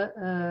see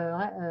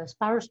a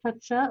spiral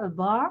structure, a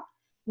bar.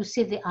 You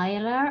see the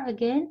ILR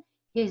again.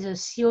 Here's a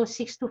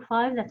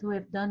CO625 that we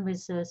have done with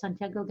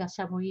Santiago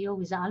Garcia Murillo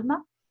with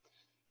ALMA.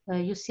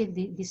 You see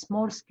the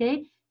small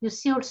scale. You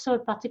see also a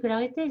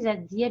particularity is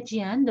that the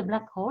AGN, the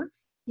black hole,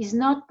 is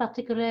not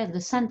particularly at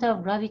the center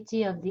of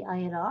gravity of the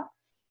ILR.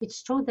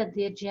 It's true that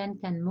the AGN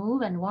can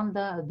move and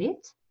wander a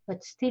bit,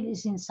 but still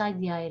is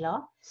inside the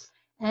ILR.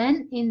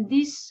 And in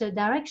this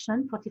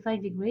direction,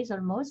 45 degrees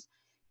almost,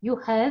 you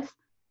have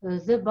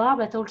the bar,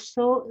 but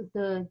also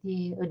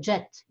the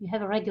jet. You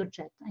have a radio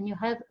jet, and you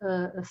have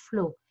a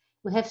flow.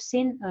 We have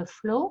seen a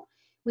flow,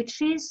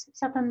 which is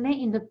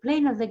certainly in the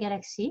plane of the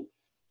galaxy.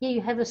 Here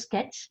you have a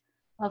sketch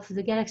of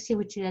the galaxy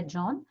which is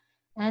adjoined,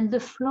 and the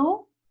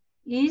flow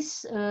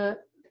is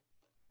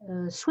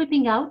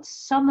sweeping out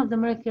some of the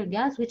molecular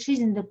gas which is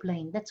in the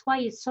plane. That's why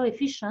it's so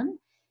efficient,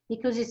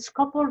 because it's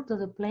coupled to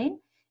the plane.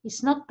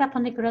 It's not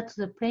perpendicular to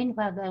the plane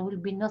where there will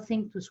be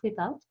nothing to sweep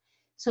out.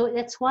 So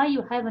that's why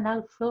you have an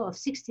outflow of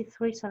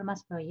 63 solar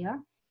mass per year,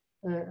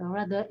 a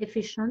rather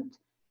efficient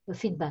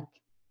feedback.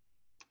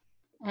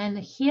 And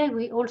here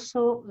we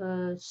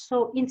also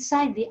saw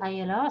inside the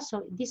ILR,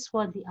 so this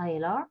was the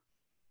ILR,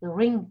 the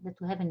ring that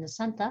we have in the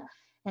center.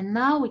 And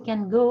now we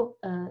can go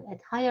at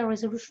higher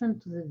resolution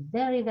to the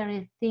very,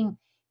 very thin,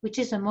 which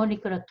is a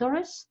molecular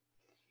torus.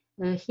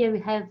 Here we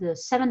have the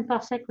 7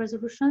 parsec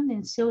resolution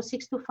in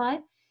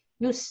CO625.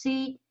 You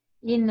see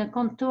in the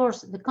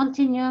contours the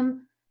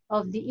continuum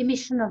of the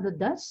emission of the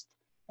dust.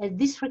 At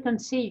this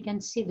frequency, you can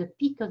see the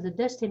peak of the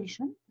dust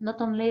emission, not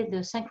only the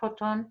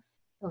synchrotron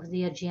of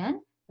the AGN,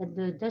 but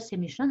the dust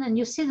emission. And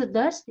you see the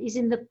dust is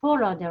in the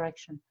polar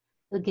direction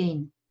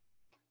again.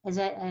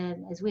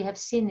 As we have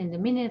seen in the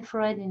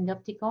mini-infrared in the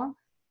optical,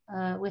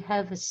 we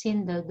have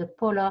seen the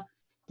polar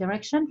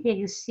direction. Here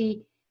you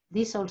see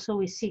this also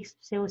with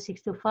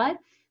CO625,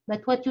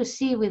 but what you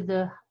see with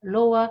the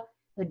lower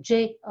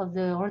J of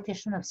the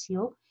rotation of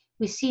CO,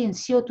 we see in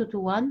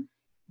CO221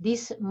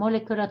 this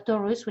molecular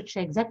torus, which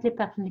is exactly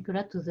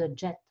perpendicular to the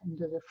jet and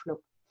to the flow.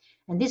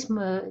 And this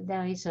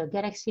there is a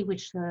galaxy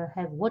which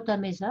have water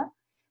maser,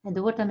 and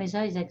the water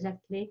maser is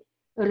exactly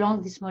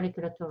along this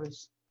molecular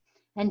torus.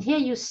 And here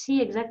you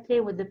see exactly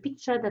with the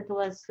picture that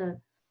was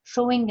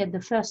showing at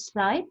the first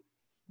slide,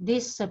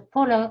 this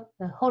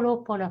hollow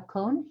polar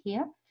cone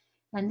here.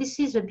 And this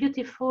is a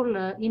beautiful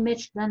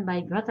image done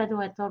by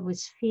Gratado et al. With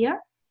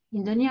sphere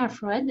in the near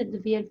infrared at the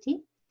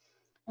VLT.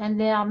 And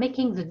they are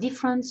making the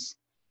difference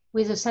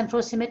with the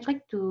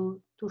centrosymmetric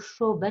to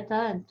show better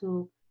and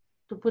to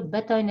put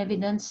better in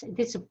evidence. It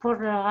is a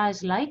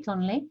polarized light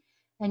only.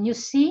 And you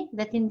see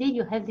that indeed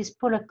you have this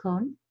polar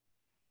cone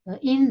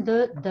in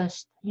the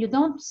dust. You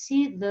don't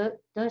see the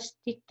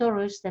dusty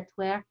torus that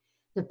were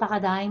the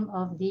paradigm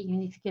of the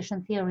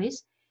unification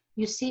theories.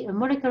 You see a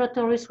molecular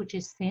torus which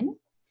is thin,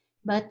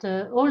 but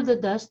all the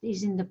dust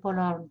is in the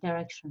polar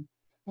direction.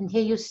 And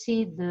here you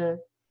see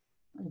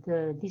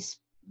this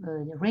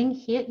ring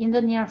here in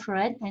the near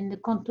infrared, and the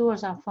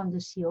contours are from the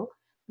CO.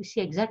 You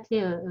see exactly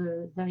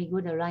a very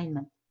good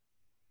alignment.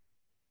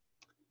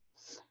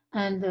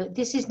 And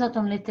this is not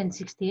only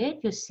 1068,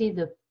 you see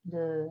the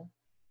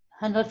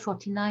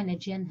 149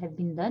 AGN have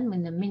been done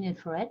with the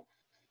mini-infrared,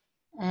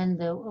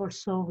 and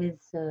also with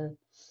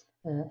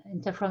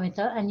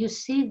interferometer. And you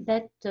see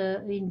that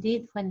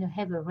indeed when you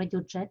have a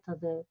radio jet or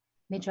the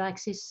major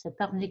axis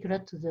perpendicular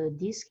to the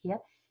disk here,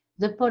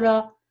 the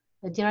polar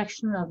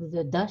direction of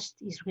the dust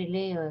is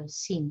really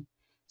seen.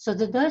 So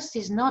the dust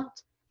is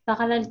not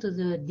parallel to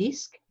the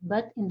disk,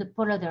 but in the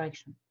polar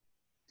direction.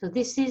 So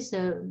this is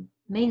the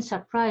main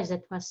surprise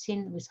that was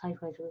seen with high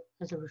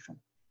resolution.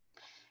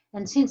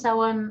 And since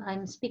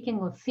I'm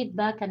speaking of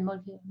feedback and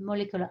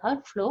molecular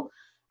outflow,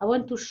 I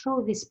want to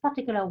show this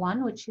particular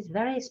one, which is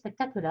very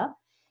spectacular.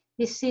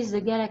 This is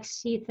the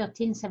galaxy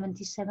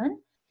 1377,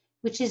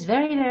 which is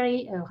very,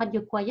 very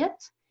radio quiet.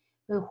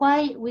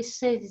 Why we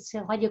say it's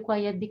radio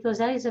quiet? Because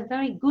there is a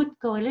very good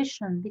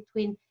correlation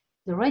between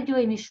the radio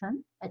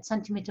emission at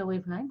centimeter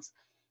wavelengths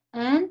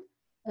and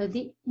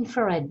the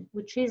infrared,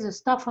 which is a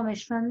star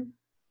formation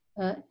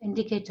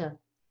indicator.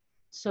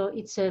 So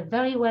it's a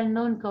very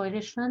well-known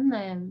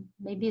correlation,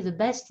 maybe the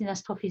best in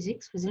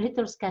astrophysics, with a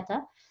little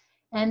scatter.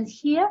 And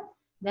here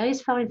there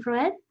is far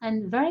infrared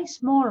and very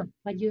small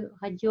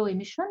radio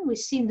emission. We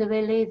see in the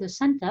valley the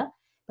center,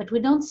 but we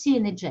don't see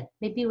any jet.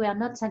 Maybe we are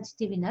not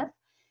sensitive enough.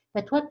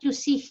 But what you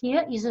see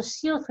here is a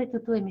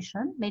CO322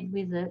 emission made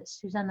with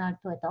Susanna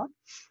Alto et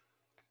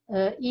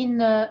al. In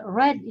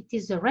red, it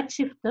is a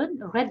redshifted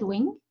red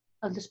wing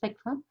of the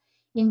spectrum.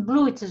 In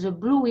blue, it is a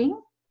blue wing,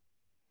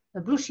 a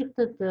blue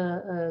shifted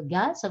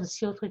gas of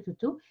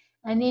CO322.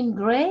 And in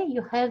gray,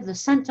 you have the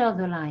center of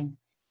the line.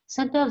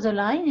 Center of the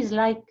line is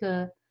like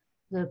the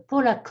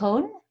polar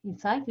cone. In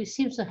fact, we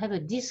seem to have a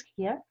disk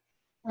here,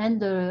 and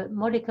the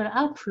molecular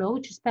outflow,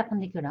 which is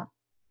perpendicular.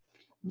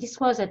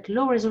 This was at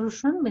low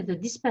resolution with the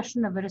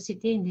dispersion of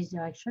velocity in this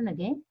direction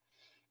again.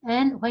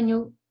 And when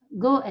you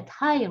go at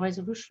high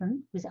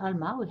resolution with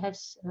ALMA, we have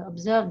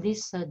observed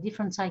this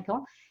different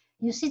cycle.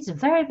 You see it's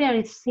very,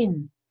 very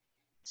thin.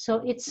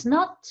 So it's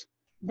not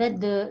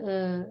that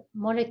the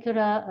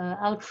molecular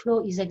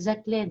outflow is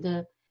exactly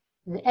the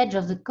edge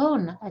of the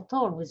cone at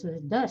all with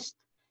the dust,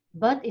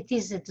 but it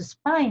is at the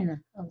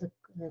spine of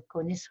the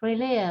cone. It's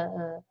really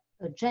a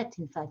jet,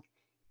 in fact.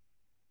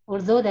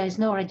 Although there is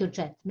no radio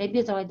jet.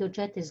 Maybe the radio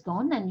jet is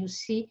gone and you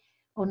see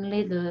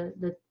only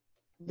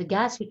the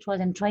gas which was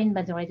entrained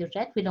by the radio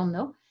jet. We don't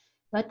know,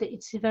 but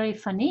it's very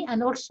funny.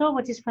 And also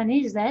what is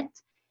funny is that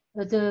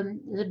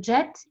the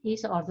jet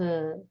is, or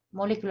the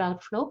molecular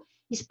outflow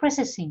is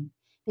precessing.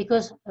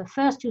 because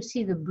first you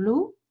see the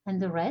blue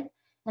and the red,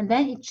 and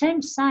then it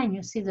changes sign.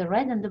 You see the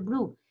red and the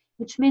blue,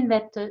 which means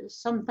that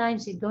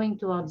sometimes it's going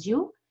towards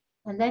you,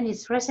 and then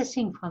it's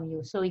recessing from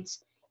you. So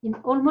it's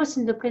almost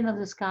in the plane of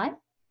the sky,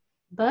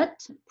 but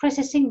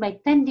precessing by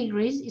 10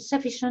 degrees is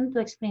sufficient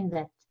to explain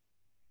that.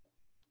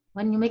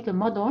 When you make a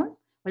model,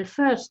 well,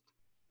 first,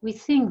 we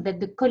think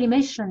that the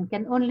collimation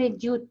can only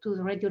due to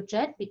the radio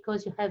jet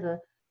because you have a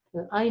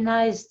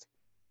ionized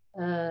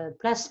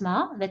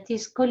plasma that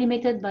is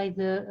collimated by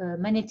the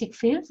magnetic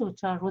fields,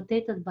 which are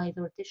rotated by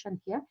the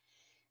rotation here.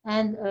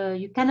 And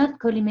you cannot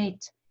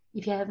collimate,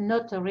 if you have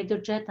not a radio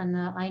jet and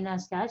an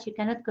ionized gas, you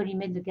cannot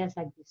collimate the gas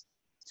like this.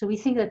 So we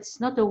think that it's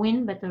not a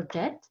wind, but a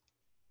jet.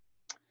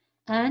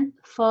 And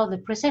for the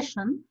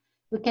precession,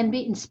 we can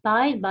be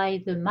inspired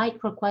by the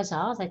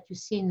microquasars that you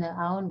see in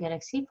our own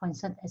galaxy, for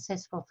instance,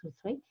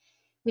 SS433,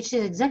 which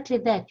is exactly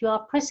that. You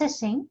are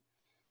precessing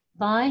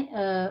by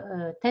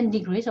 10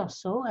 degrees or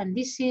so, and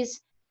this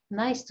is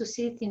nice to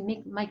see it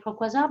in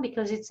microquasar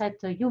because it's at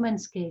a human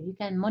scale. You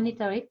can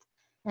monitor it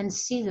and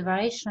see the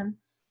variation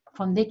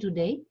from day to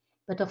day,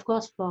 but of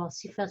course for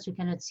Seyferts you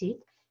cannot see it.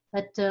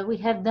 But we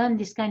have done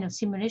this kind of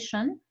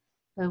simulation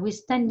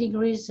with 10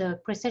 degrees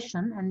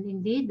precession, and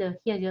indeed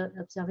here the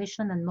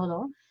observation and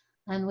model,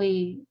 and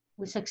we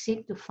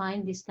succeed to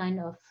find this kind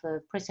of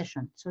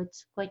precession. So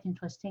it's quite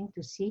interesting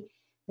to see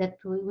that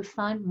we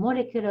find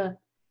molecular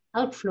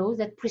outflows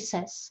that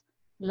precess,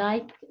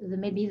 like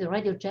maybe the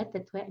radio jet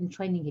that we're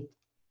entraining it.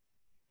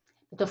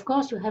 But of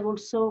course, you have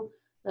also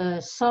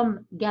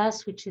some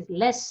gas which is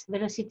less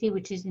velocity,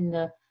 which is in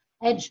the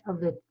edge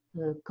of the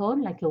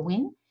cone, like a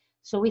wind.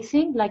 So we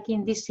think, like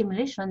in this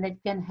simulation, that you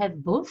can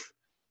have both.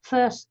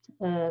 First,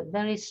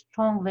 very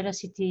strong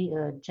velocity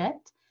jet,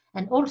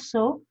 and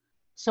also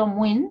some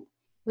wind,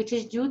 which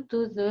is due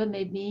to the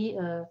maybe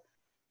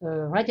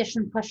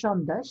radiation pressure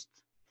on dust.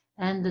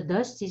 And the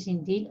dust is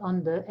indeed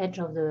on the edge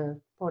of the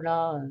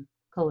polar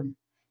cone.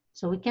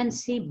 So we can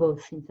see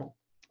both, in fact.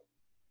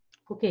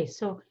 Okay,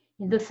 so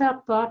in the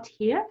third part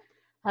here,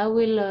 I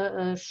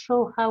will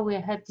show how we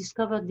have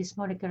discovered this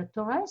molecular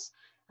torus.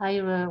 I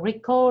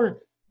recall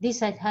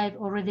this I have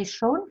already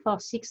shown for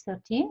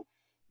 613,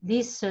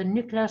 this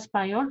nuclear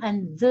spiral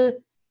and the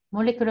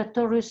molecular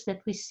torus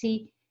that we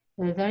see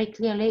very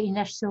clearly in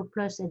HCO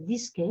plus at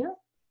this scale.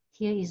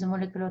 Here is the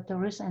molecular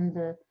torus and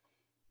the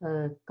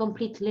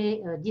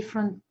completely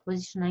different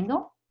position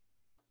angle.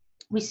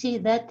 We see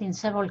that in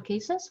several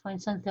cases, for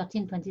instance,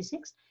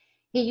 1326.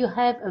 Here you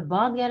have a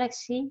barred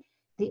galaxy,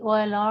 the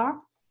OLR,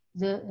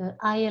 the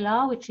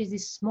ILR, which is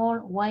this small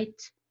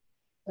white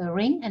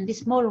ring, and this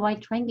small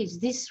white ring is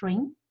this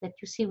ring that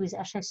you see with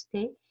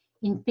HST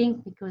in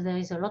pink because there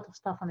is a lot of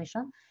star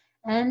formation.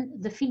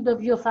 And the field of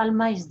view of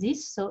ALMA is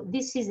this, so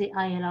this is the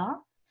ILR.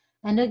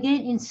 And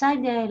again,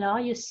 inside the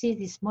ILR, you see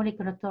this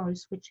molecular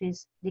torus, which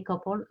is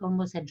decoupled,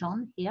 almost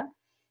adjoined here,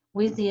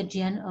 with the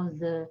AGN of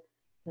the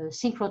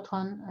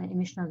synchrotron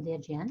emission of the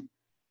AGN.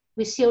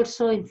 We see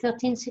also in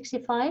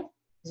 1365,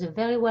 it's a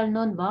very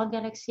well-known bar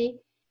galaxy,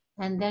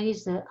 and there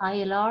is the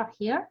ILR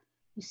here.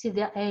 You see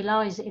the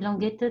ILR is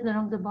elongated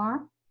along the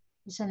bar,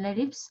 it's an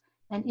ellipse,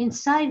 and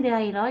inside the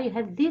ILR, you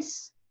have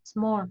this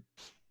small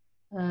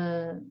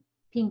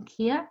pink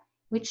here,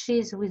 which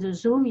is with a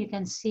zoom, you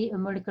can see a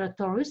molecular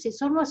torus.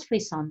 It's almost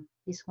frisson,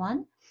 this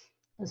one,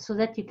 so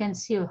that you can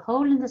see a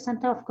hole in the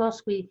center. Of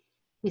course, we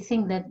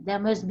think that there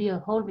must be a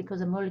hole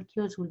because the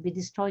molecules will be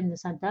destroyed in the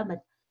center, but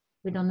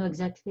we don't know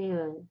exactly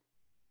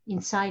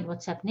inside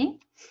what's happening.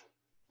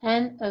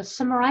 And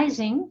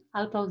summarizing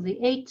out of the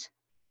 8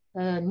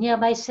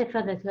 nearby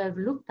Seyferts that we have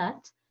looked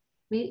at,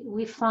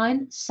 we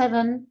find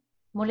 7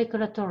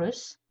 molecular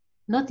torus,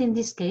 not in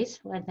this case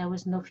where there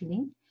was no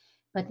filling,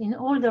 but in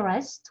all the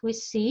rest, we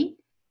see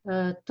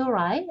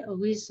tori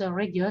with a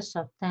radius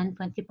of 10,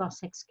 20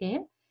 parsec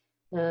scale,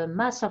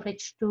 mass of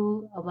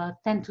H2 about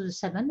 10 to the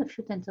 7, a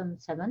few 10 to the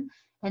 7,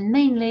 and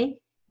mainly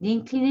the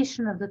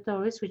inclination of the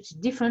torus, which is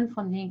different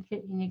from the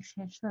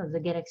inclination of the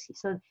galaxy.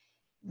 So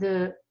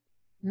the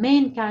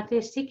main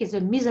characteristic is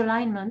a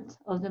misalignment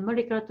of the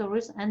molecular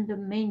torus and the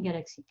main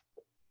galaxy.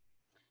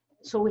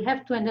 So we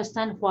have to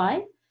understand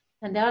why,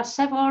 and there are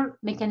several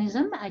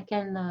mechanisms. I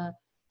can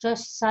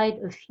just cite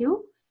a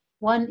few.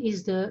 One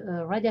is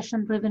the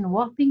radiation-driven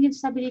warping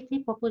instability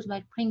proposed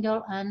by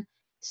Pringle and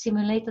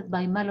simulated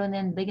by Maloney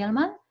and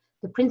Begelman.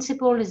 The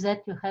principle is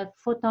that you have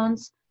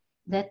photons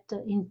that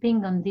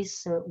impinge on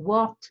this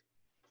warped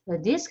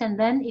disk, and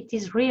then it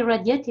is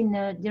re-radiated in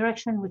a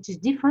direction which is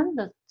different.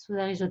 So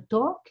there is a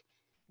torque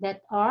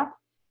that are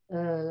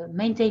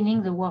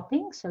maintaining the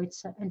warping, so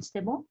it's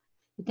unstable.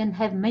 You can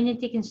have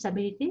magnetic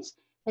instabilities,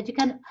 but you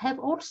can have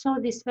also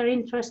this very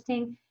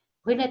interesting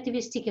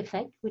relativistic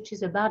effect, which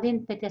is a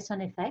Bardeen-Peterson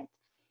effect,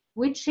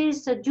 which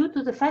is due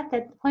to the fact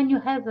that when you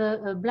have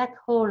a black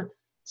hole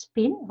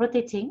spin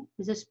rotating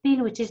with a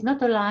spin which is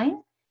not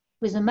aligned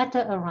with the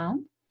matter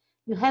around,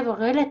 you have a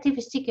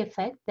relativistic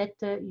effect that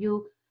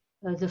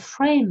the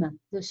frame,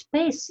 the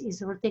space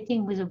is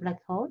rotating with a black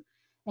hole,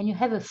 and you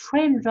have a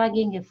frame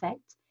dragging effect.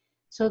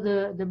 So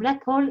the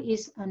black hole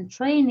is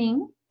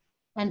entraining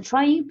and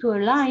trying to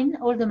align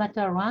all the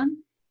matter around,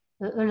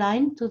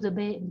 align to the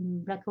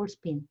black hole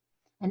spin.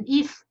 And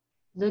if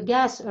the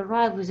gas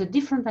arrives with a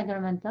different angular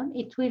momentum,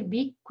 it will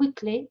be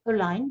quickly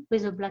aligned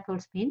with the black hole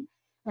spin.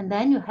 And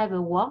then you have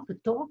a warp, a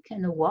torque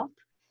and a warp.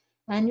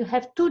 And you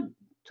have two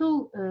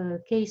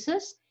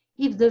cases.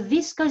 If the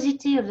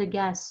viscosity of the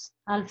gas,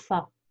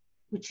 alpha,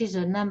 which is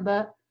a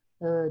number,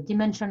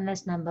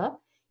 dimensionless number,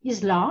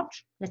 is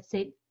large, let's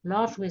say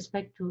large with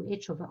respect to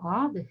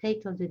h/r, the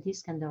height of the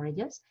disk and the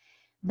radius,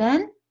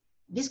 then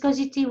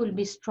viscosity will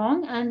be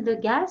strong and the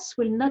gas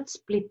will not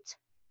split.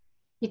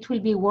 It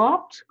will be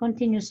warped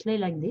continuously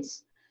like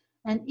this.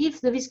 And if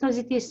the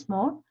viscosity is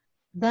small,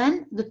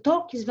 then the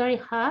torque is very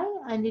high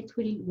and it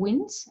will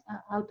wince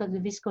out of the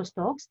viscous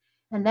torques.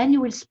 And then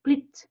you will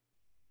split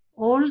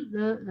all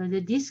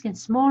the disk in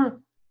small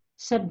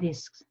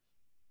subdisks.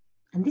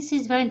 And this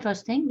is very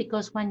interesting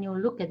because when you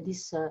look at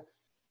this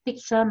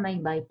picture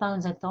made by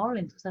Pounds et al.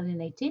 In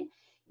 2018,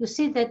 you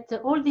see that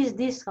all these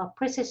disks are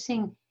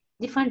precessing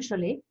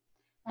differentially.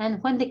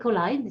 And when they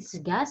collide, this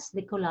is gas,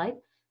 they collide,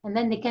 and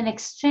then they can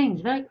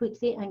exchange very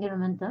quickly angular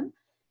momentum.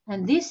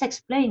 And this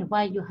explains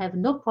why you have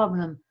no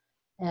problem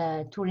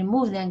to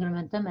remove the angular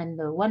momentum and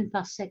the 1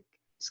 parsec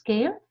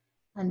scale.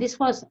 And this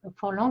was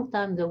for a long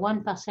time the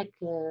 1 parsec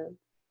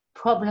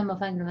problem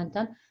of angular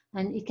momentum,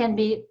 and it can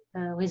be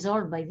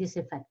resolved by this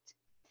effect.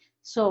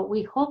 So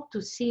we hope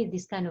to see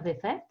this kind of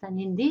effect, and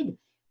indeed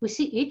we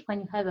see it when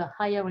you have a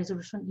higher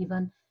resolution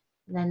even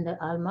than the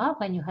ALMA,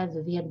 when you have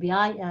the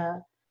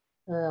VLBI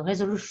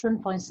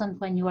resolution, for instance,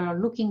 when you are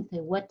looking at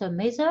the water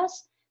masers.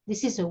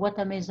 This is a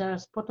water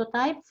masers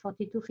prototype,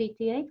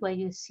 4258, where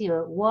you see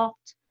a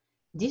warped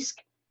disk,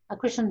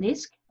 accretion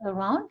disk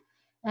around.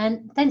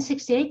 And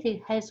 1068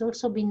 it has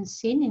also been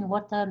seen in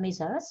water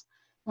masers.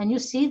 And you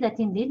see that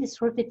indeed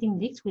it's rotating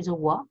disk with a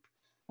warp.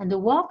 And the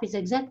warp is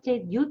exactly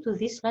due to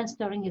this land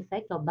stirring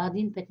effect or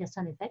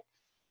Bardeen-Peterson effect.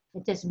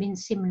 It has been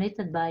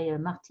simulated by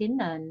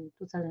Martin in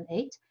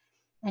 2008.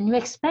 And you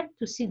expect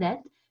to see that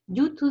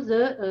due to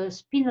the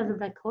spin of the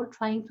black hole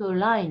trying to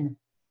align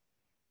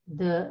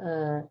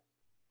the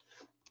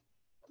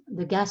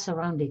gas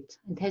around it.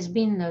 It has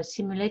been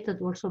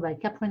simulated also by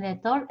Capron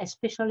et al.,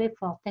 especially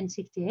for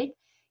 1068.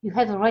 You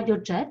have a radio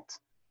jet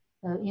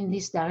in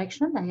this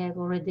direction, I have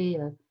already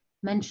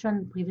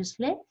mentioned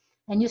previously.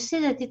 And you see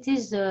that it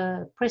is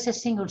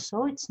precessing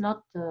also. It's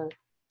not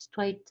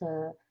straight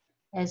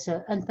as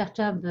an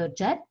unperturbed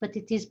jet, but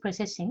it is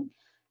precessing.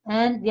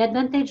 And the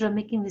advantage of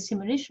making the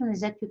simulation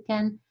is that you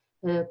can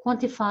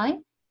quantify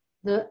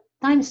the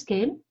time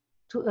scale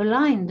to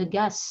align the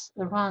gas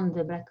around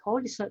the black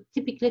hole. It's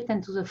typically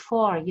 10 to the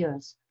 4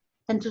 years.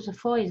 10 to the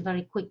 4 is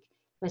very quick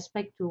with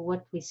respect to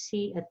what we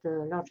see at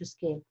the larger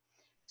scale.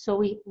 So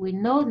we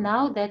know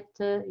now that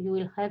you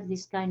will have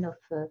this kind of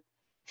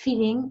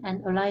feeding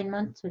and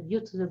alignment due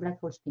to the black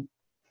hole spin.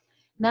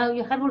 Now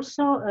you have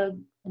also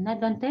an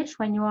advantage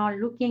when you are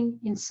looking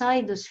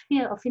inside the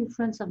sphere of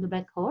influence of the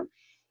black hole,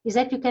 is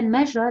that you can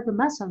measure the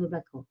mass of the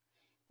black hole,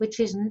 which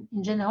is in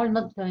general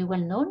not very well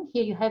known.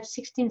 Here you have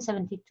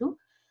 1672.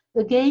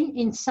 Again,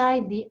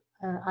 inside the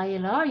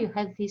ILR, you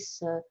have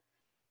this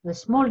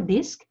small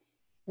disk.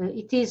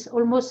 It is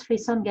almost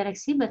face-on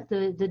galaxy, but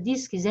the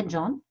disk is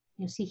edge-on.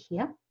 You see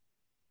here.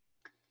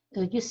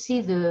 You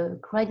see the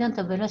gradient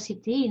of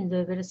velocity in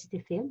the velocity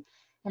field.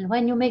 And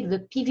when you make the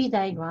PV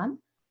diagram,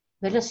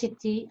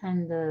 velocity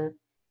and the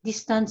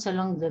distance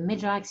along the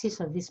major axis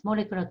of this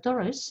molecular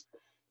torus,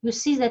 you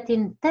see that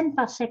in 10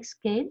 parsec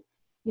scale,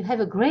 you have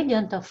a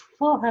gradient of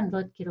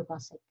 400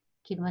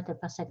 kilometer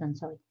per second,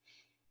 sorry.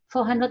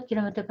 400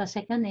 kilometer per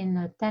second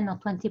in 10 or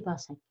 20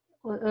 parsec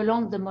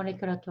along the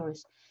molecular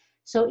torus.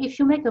 So if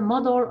you make a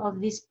model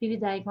of this PV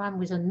diagram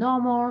with a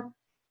normal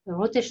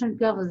rotation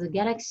curve of the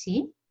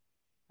galaxy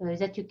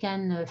that you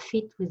can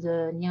fit with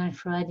the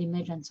near-infrared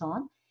image and so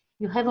on,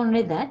 you have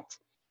only that.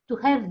 To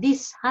have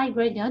this high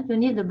gradient, you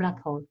need a black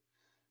hole.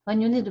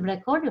 When you need a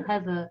black hole, you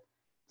have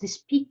this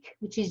peak,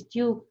 which is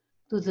due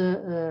to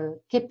the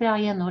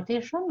Keplerian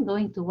rotation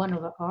going to 1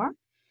 over r.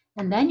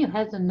 And then you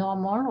have the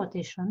normal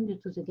rotation due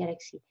to the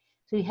galaxy.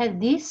 So you have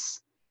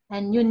this,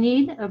 and you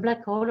need a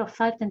black hole of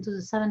 5 ×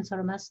 10⁷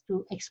 solar mass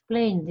to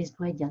explain this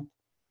gradient.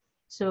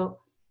 So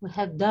we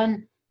have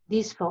done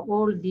this for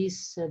all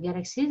these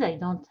galaxies. I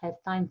don't have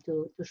time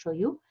to show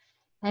you.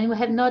 And we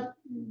have not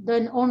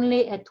done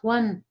only at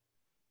one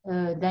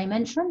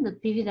dimension, the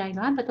PV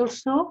diagram, but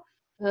also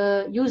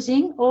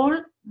using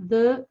all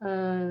the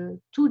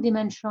 2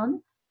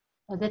 dimensions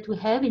that we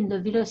have in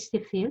the velocity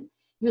field.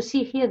 You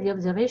see here the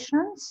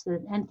observations,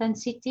 the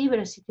intensity,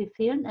 velocity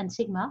field, and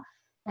sigma.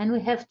 And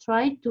we have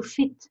tried to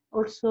fit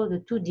also the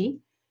 2D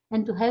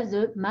and to have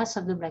the mass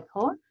of the black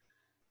hole.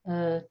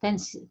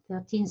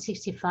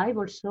 1365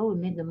 also, we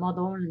made the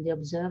model and the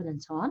observed and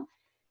so on.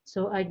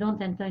 So I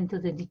don't enter into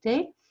the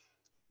detail.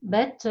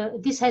 But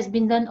this has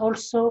been done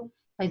also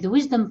by the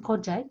Wisdom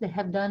project. They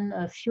have done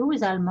a few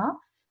with ALMA,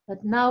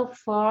 but now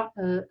for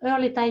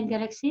early time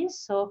galaxies,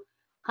 so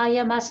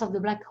higher mass of the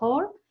black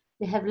hole,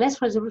 they have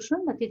less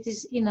resolution, but it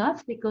is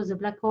enough because the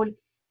black hole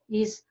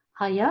is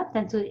higher,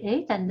 10 to the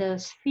 8, and the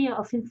sphere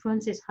of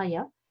influence is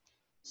higher.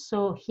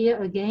 So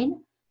here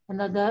again,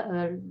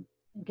 another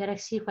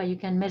galaxy where you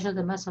can measure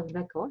the mass of the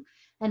black hole.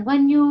 And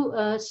when you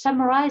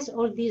summarize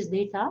all these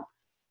data,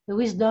 the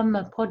Wisdom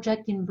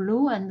project in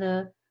blue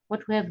and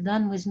what we have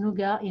done with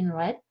NUGA in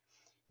red,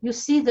 you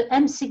see the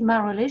M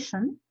sigma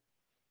relation.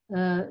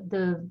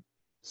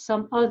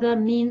 Some other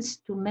means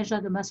to measure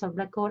the mass of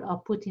black hole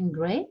are put in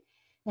gray,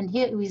 and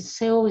here with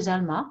CO with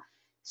ALMA.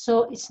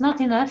 So it's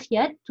not enough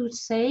yet to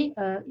say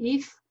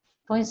if,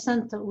 for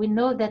instance, we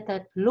know that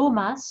at low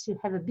mass you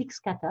have a big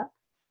scatter,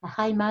 a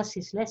high mass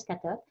is less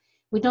scattered.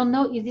 We don't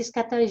know if this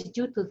scatter is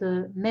due to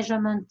the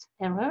measurement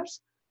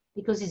errors,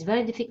 because it's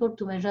very difficult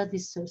to measure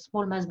this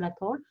small mass black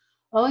hole,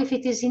 or if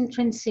it is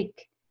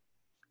intrinsic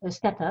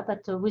scatter.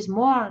 But with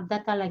more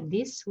data like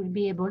this, we'll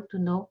be able to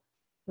know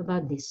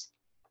about this.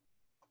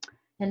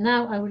 And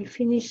now I will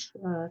finish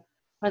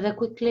rather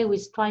quickly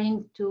with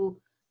trying to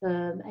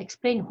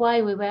explain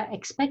why we were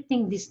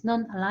expecting this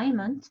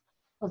non-alignment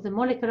of the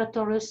molecular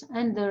torus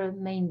and the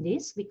main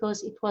disk,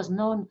 because it was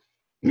known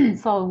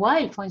for a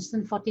while. For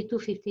instance,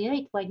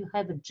 4258, where you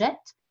have a jet.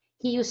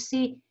 Here you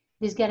see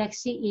this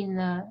galaxy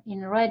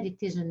in red, it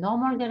is a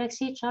normal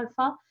galaxy, H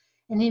alpha,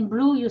 and in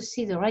blue you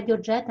see the radio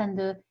jet and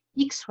the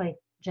X-ray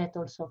jet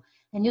also.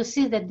 And you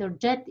see that the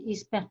jet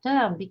is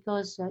perturbed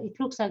because it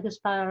looks like a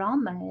spiral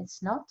arm, but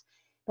it's not.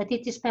 But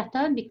it is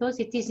perturbed because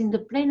it is in the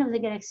plane of the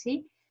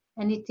galaxy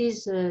and it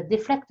is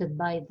deflected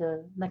by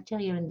the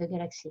material in the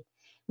galaxy.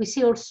 We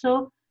see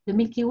also the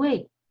Milky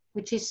Way,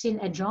 which is seen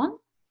edge-on.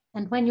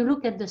 And when you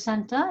look at the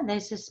center,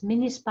 there's this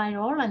mini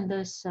spiral and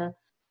this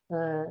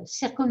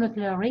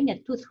circumnuclear ring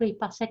at 2-3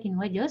 parsec in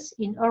radius.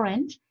 In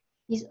orange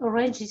is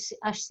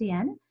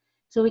HCN.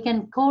 So we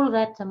can call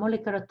that a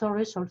molecular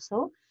torus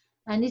also.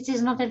 And it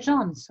is not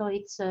edge-on, so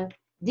it's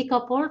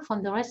decoupled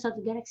from the rest of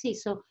the galaxy.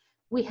 So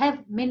we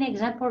have many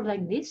examples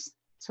like this,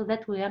 so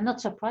that we are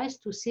not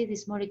surprised to see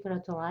this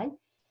molecular tori,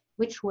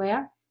 which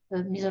were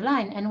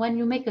misaligned. And when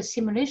you make a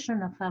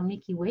simulation of our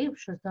Milky Way,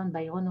 which was done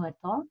by Renaud et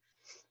al.,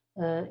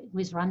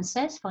 with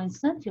Ramses, for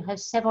instance, you have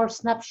several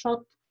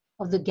snapshots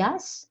of the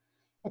gas.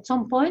 At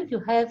some point, you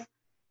have,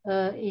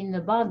 in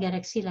a bar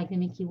galaxy like the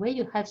Milky Way,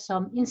 you have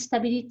some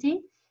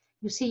instability.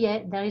 You see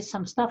there is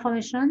some star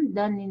formation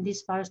done in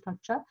this spiral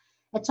structure.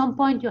 At some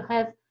point, you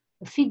have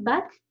a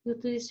feedback due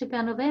to the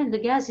supernovae, and the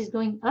gas is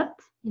going up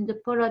in the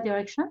polar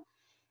direction,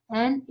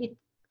 and it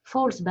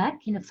falls back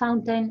in a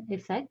fountain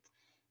effect.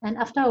 And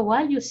after a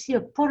while, you see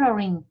a polar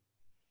ring.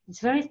 It's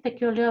very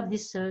peculiar of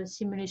this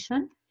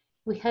simulation.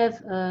 We have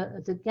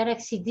the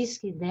galaxy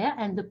disk is there,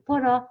 and the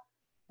polar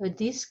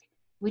disk,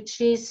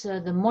 which is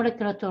the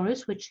molecular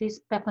torus, which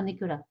is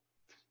perpendicular.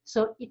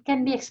 So it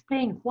can be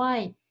explained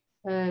why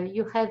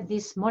you have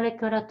this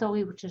molecular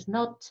tori, which is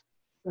not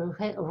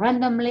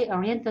randomly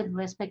oriented with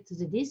respect to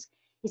the disk.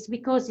 It's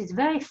because it's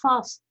very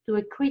fast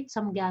to accrete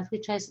some gas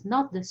which has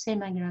not the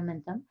same angular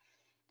momentum,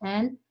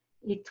 and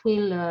it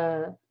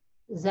will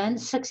then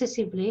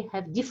successively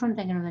have different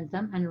angular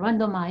momentum and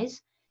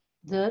randomize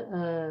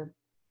the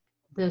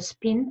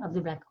spin of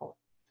the black hole.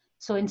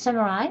 So in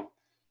summary,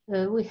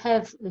 we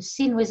have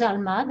seen with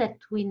ALMA that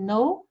we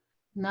know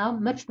now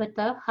much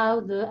better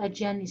how the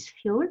AGN is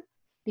fueled,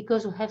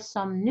 because we have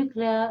some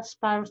nuclear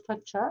spiral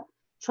structure,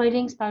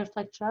 trailing spiral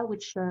structure,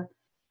 which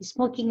is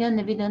smoking an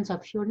evidence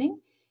of fueling.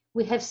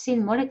 We have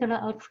seen molecular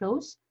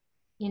outflows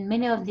in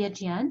many of the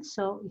AGNs.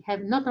 So we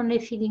have not only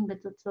feeding, but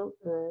also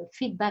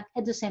feedback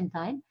at the same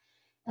time.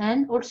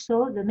 And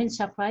also the main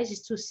surprise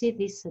is to see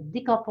this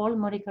decoupled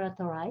molecular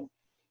tori,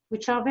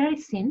 which are very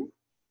thin,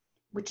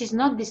 which is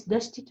not this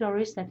dusty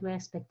torus that we're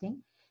expecting.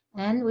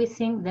 And we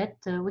think that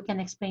we can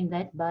explain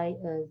that by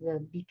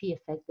the BP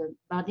effect, the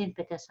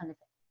Bardeen-Peterson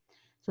effect.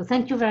 So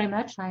thank you very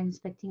much. I'm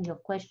expecting your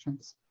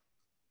questions.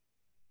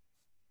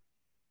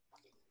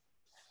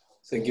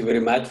 Thank you very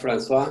much,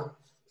 Francois,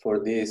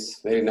 for this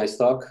very nice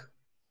talk.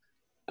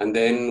 And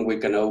then we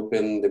can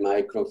open the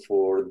micro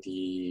for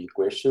the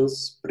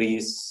questions.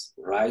 Please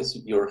raise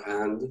your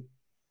hand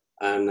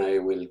and I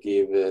will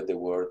give the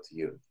word to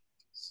you.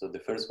 So the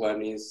first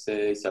one is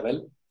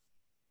Isabel.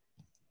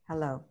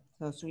 Hello.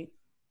 So sweet.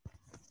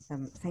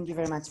 Thank you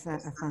very much,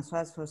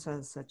 Francois, for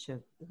such a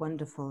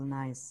wonderful,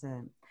 nice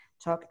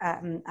talk.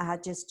 I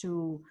had just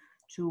two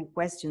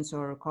questions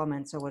or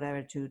comments or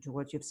whatever to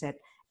what you've said.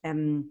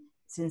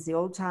 Since the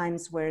old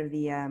times where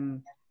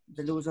the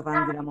loss of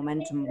angular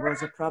momentum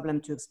was a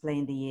problem to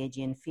explain the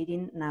AGN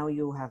feeding, now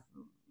you have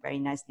very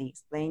nicely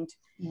explained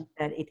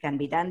that it can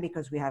be done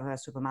because we have a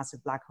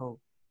supermassive black hole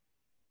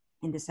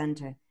in the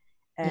center.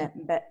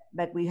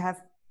 But we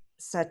have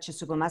such a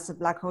supermassive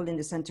black hole in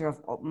the center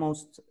of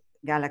most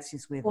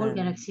galaxies with all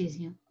galaxies,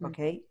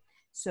 Okay,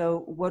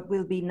 so what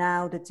will be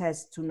now the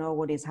test to know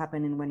what is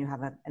happening when you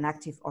have an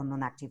active or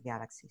non-active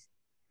galaxies?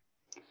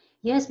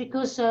 Yes,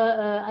 because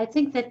I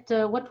think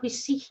that what we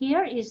see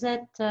here is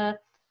that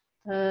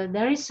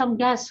there is some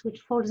gas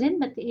which falls in,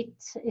 but it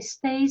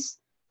stays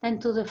 10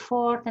 to the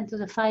 4, 10 to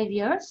the 5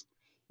 years.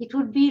 It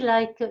would be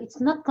like, it's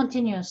not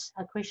continuous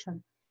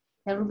accretion.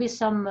 There will be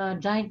some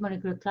giant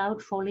molecular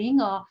cloud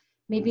falling, or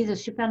maybe the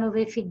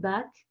supernovae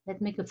feedback that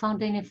make a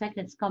fountain effect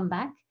that's come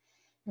back.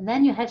 And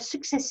then you have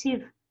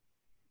successive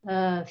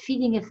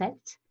feeding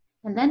effect.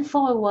 And then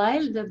for a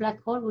while, the black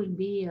hole will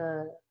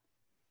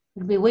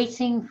be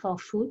waiting for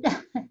food.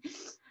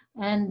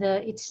 And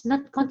it's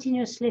not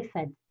continuously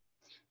fed.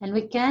 And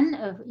we can,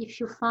 if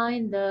you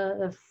find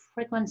a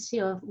frequency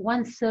of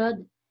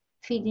 1/3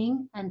 feeding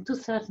and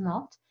 2/3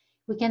 not,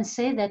 we can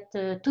say that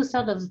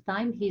 2/3 of the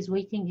time he's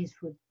waiting his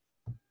food.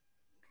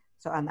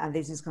 So, and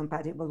this is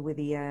compatible with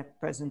the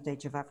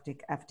percentage of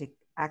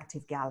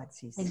active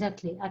galaxies.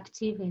 Exactly,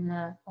 active in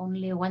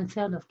only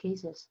 1/3 of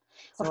cases.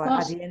 So of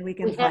course, at the end we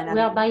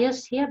are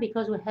biased here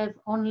because we have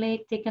only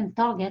taken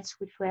targets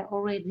which were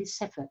already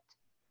separate.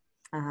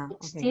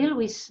 Okay. Still,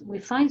 we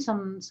find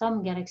some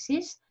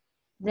galaxies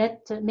that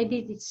maybe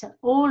it's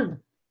old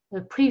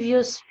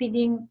previous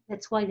feeding,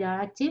 that's why they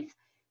are active,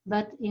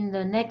 but in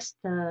the next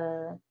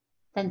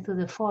 10 to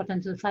the 4, 10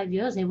 to the 5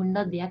 years, they will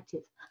not be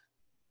active.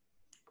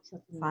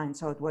 Fine,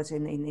 so it was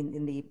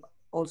in the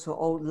also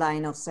old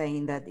line of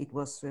saying that it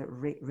was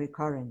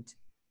recurrent.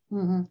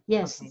 Mm-hmm.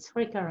 Yes, okay. It's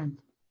recurrent.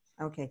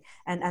 Okay,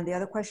 and the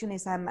other question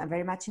is, I'm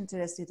very much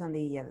interested on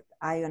the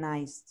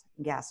ionized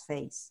gas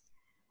phase.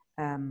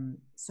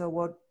 So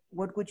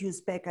what would you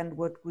expect and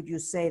what would you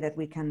say that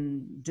we can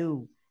do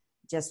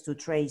just to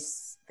trace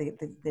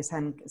the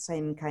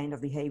same kind of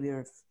behavior,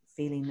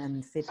 feeling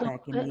and feedback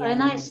in the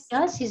ionized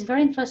gas is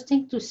very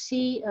interesting to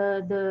see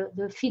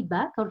the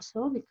feedback also,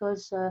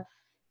 because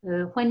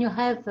when you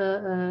have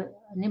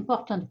an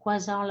important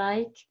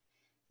quasar-like,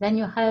 then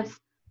you have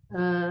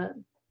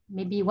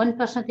maybe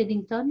 1%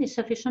 Eddington is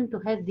sufficient to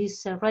have this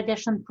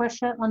radiation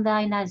pressure on the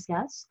ionized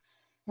gas.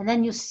 And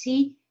then you see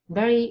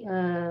very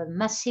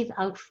massive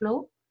outflow,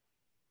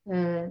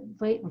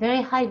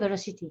 very high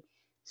velocity.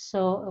 So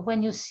when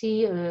you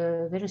see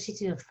a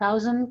velocity of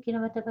 1,000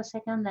 kilometers per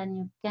second, then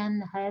you can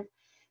have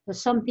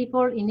some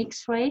people in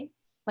X-ray,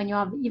 when you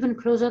are even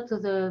closer to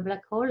the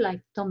black hole,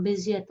 like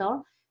Combes et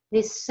al.,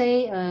 they say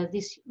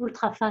this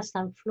ultra-fast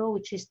outflow,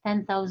 which is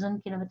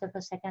 10,000 kilometers per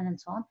second and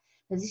so on.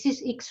 But this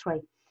is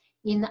X-ray.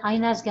 In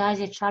ionized gas,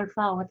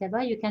 H-alpha or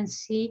whatever, you can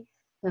see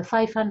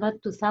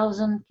 500 to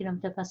 1,000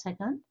 kilometers per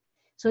second.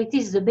 So it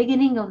is the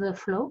beginning of the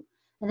flow.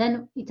 And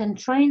then it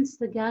entrains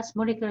the gas,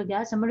 molecular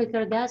gas. And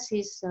molecular gas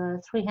is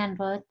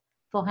 300,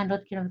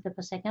 400 kilometers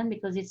per second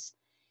because it's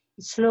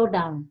slowed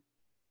down.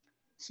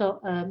 So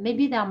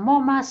maybe there are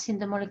more mass in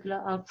the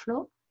molecular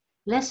outflow,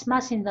 less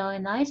mass in the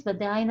ionized, but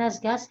the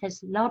ionized gas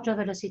has larger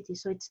velocity,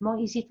 so it's more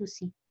easy to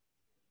see.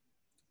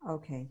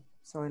 Okay,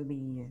 so it'll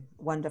be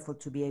wonderful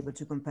to be able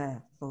to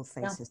compare both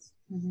phases.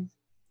 Yeah.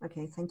 Mm-hmm.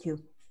 Okay, thank you.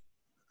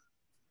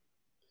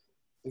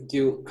 Thank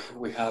you.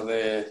 We have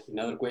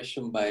another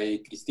question by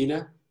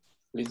Christina.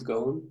 Please go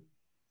on.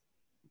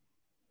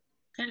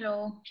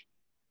 Hello.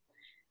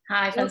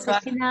 Hi, Hello, Francois.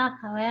 Christina.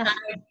 How are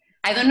you?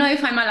 I don't know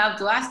if I'm allowed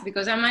to ask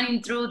because I'm an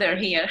intruder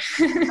here.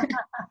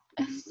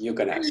 You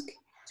can ask.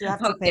 You have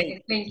to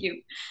pay. Thank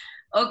you.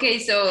 Okay,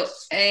 so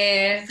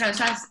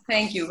Francois,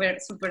 thank you. Very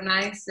super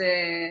nice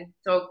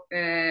talk.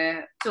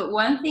 So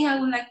one thing I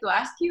would like to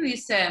ask you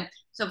is,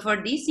 so for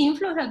this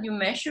inflow that you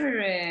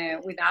measure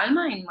with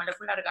ALMA in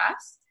molecular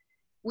gas,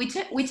 which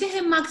is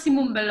the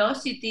maximum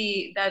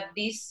velocity that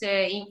these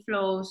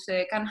inflows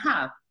can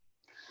have?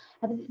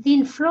 The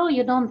inflow,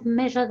 you don't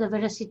measure the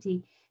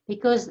velocity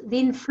because the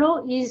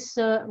inflow is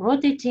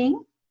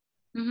rotating.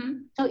 Mm-hmm.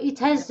 So it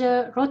has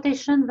the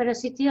rotation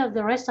velocity of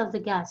the rest of the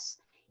gas.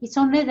 It's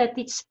only that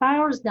it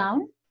spirals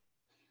down,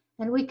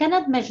 and we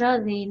cannot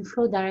measure the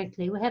inflow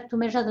directly. We have to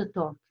measure the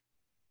torque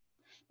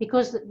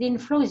because the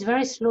inflow is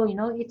very slow. You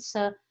know, it's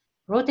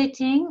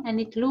rotating and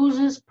it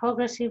loses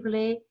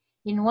progressively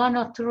in 1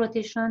 or 2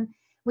 rotations.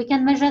 We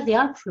can measure the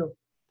outflow.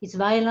 It's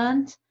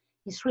violent.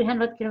 It's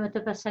 300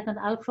 kilometers per second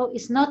outflow.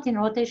 It's not in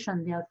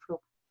rotation, the outflow.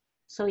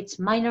 So it's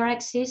minor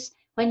axis.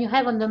 When you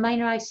have on the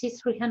minor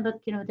axis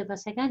 300 kilometers per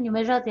second, you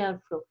measure the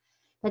outflow.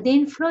 But the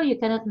inflow, you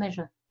cannot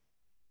measure.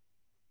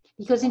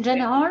 Because in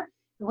general,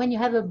 when you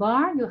have a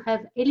bar, you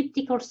have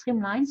elliptical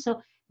streamlines.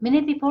 So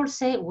many people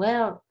say,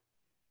 well,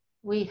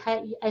 we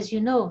have, as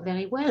you know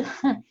very well,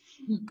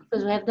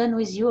 because we have done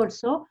with you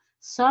also,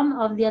 some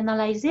of the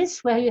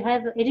analysis where you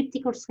have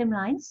elliptical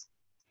streamlines.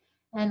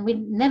 And we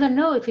never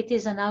know if it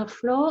is an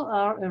outflow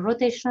or a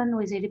rotation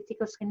with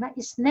elliptical streamline.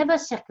 It's never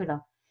circular.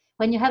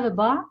 When you have a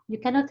bar, you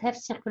cannot have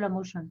circular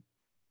motion.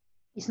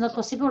 It's not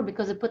possible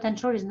because the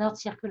potential is not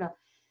circular.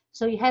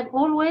 So you have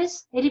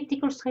always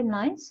elliptical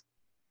streamlines,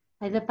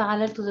 either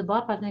parallel to the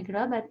bar,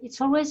 perpendicular, but it's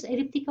always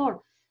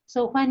elliptical.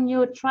 So when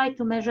you try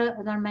to measure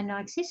an minor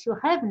axis, you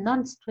have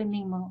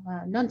non-streaming,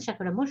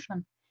 non-circular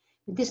motion.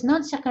 But this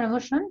non-circular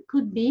motion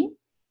could be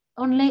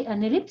only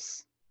an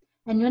ellipse,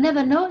 and you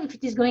never know if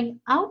it is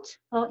going out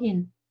or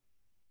in.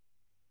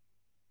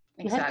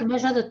 Exactly. You have to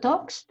measure the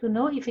torques to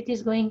know if it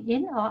is going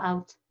in or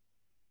out.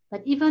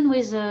 But even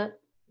with a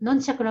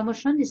non-circular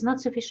motion, it's not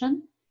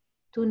sufficient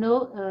to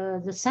know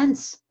the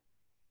sense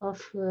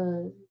of,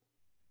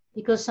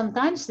 because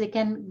sometimes they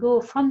can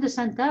go from the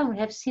center. We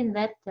have seen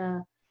that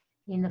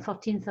in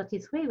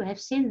 1433, we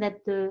have seen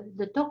that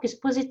the torque is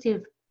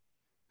positive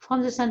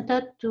from the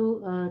center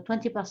to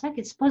 20 parsec,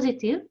 it's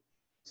positive.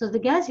 So the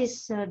gas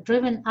is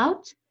driven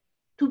out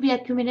to be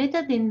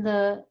accumulated in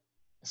the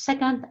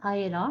second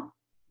ILR,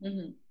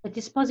 but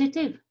it's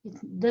positive.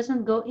 It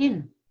doesn't go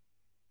in.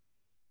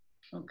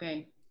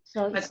 Okay.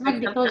 So it's not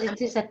because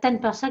it is at 10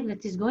 parsec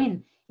that is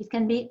going. It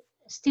can be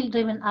still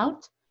driven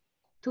out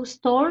to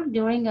store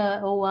during a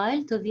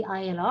while to the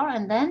ILR,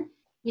 and then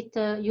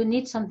you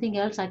need something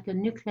else like a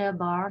nuclear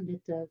bar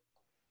that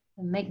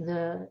make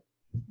the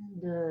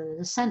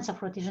sense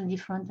of rotation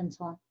different and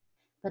so on.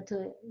 But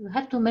you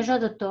have to measure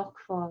the torque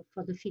for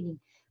the feeding.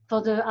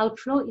 For the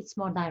outflow, it's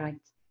more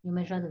direct. You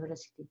measure the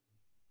velocity.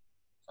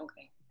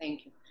 Okay,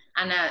 thank you.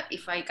 And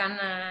if I can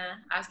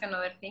ask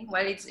another thing,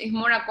 well, it's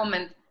more a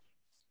comment,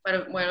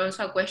 but well,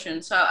 also a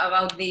question. So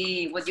about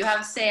what you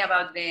have said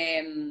about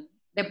the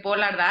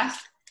polar dust.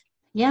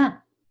 Yeah.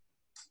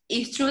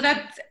 It's true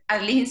that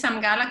at least in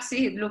some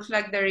galaxies, it looks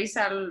like there is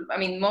I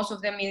mean, most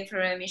of the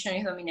infrared emission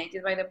is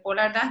dominated by the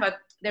polar dust, but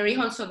there is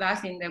also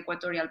dust in the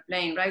equatorial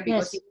plane, right?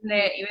 Because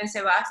yes. even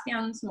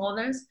Sebastian's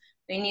models,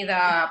 they need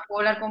a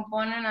polar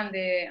component and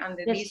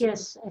the yes,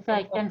 yes. If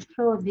I can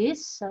show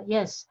this,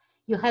 yes,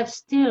 you have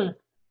still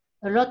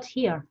a lot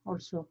here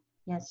also.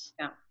 Yes.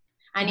 Yeah.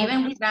 And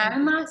even with the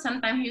ALMA,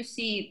 sometimes you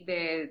see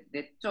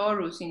the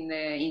torus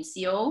in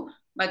CO,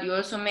 but you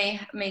also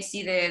may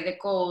see the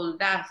cold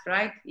dust,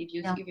 right? If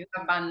you have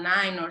band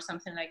 9 or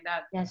something like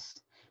that. Yes,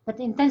 but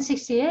in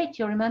 1068,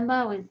 you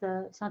remember with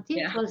Santi,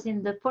 it was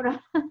in the polar.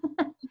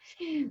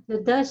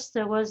 The dust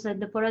was in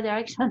the polar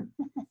direction.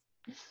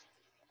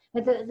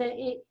 But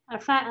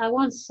I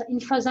was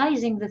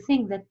emphasizing the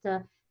thing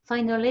that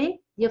finally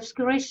the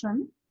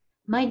obscuration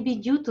might be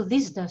due to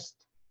this dust.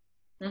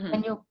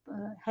 When you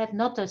have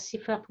not a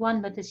Seyfert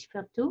 1 but a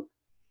Seyfert 2,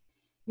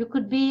 you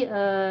could be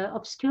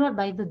obscured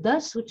by the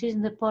dust which is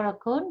in the polar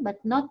cone, but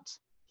not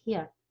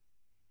here.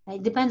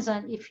 It depends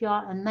on if you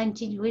are at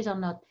 90 degrees or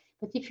not.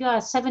 But if you are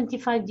at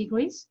 75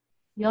 degrees,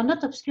 you are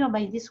not obscured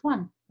by this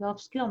one. You are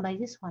obscured by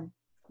this one.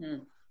 Yeah.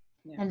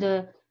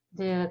 And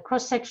the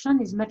cross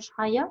section is much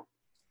higher.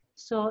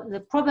 So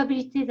the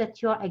probability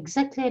that you are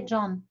exactly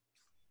adjoined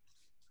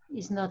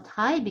is not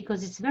high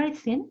because it's very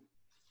thin.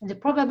 And the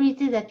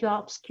probability that you are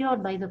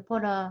obscured by the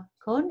polar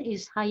cone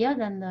is higher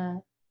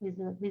than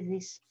with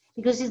this,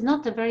 because it's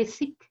not a very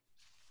thick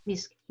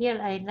disk. Here,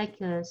 like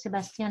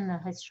Sebastian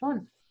has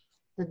shown,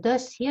 the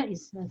dust here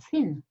is a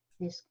thin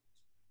disk.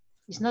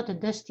 It's not a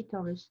dusty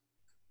torus.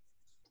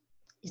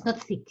 It's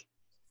not thick,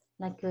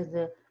 like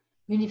the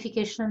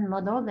unification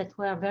model that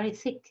were very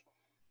thick.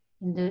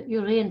 In the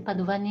Uri and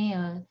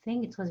Padovani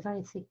thing, it was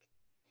very thick,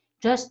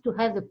 just to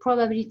have the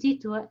probability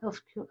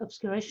of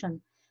obscuration.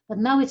 But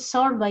now it's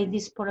solved by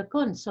this polar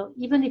cone. So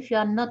even if you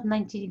are not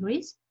 90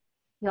 degrees,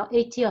 you're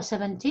 80 or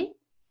 70,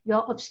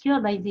 you're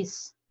obscured by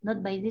this,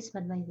 not by this,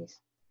 but by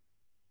this.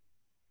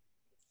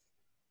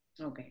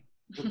 Okay.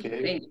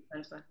 Okay. Thank you,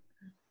 Francois.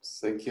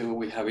 Thank you.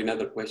 We have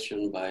another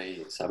question by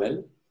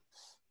Isabel.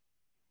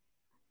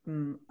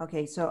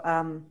 Okay, so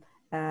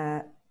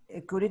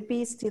could it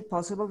be still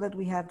possible that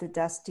we have the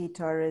dusty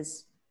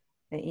torus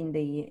in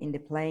the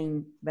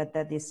plane, but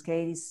that the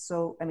scale is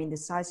so, I mean, the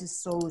size is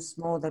so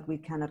small that we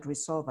cannot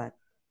resolve it?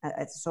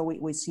 So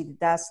we see the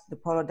dust, the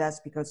polar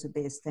dust, because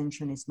the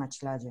extension is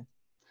much larger.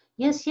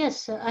 Yes,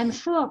 yes, I'm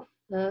sure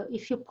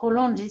if you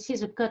prolong, this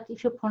is a cut,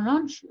 if you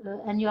prolong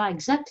and you are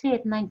exactly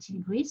at 90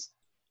 degrees,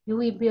 you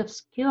will be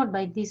obscured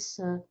by this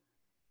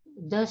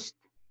dust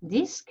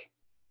disk.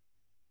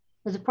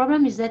 But the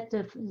problem is that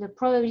the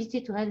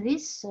probability to have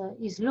this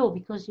is low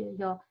because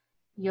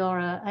your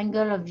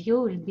angle of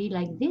view will be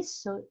like this,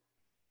 so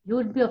you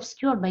will be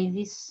obscured by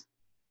this,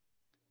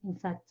 in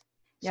fact.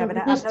 Yeah, so but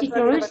the dusty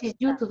torus is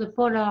due to the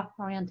polar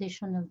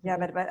orientation of the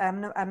but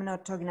I'm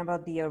not talking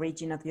about the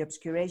origin of the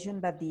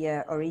obscuration, but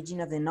the origin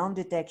of the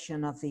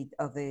non-detection of the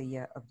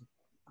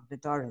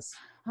torus.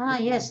 Ah,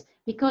 yes,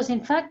 because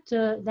in fact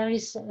there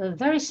is a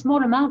very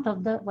small amount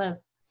of the, well,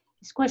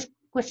 it's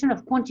question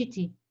of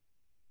quantity.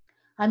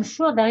 I'm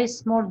sure there is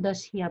small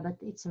dust here, but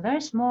it's a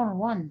very small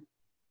one.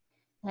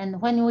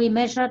 And when we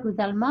measured with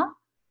ALMA,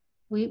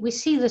 we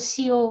see the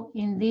CO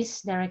in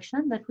this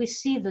direction, but we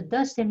see the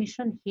dust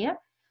emission here.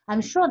 I'm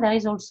sure there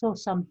is also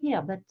some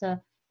here, but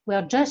we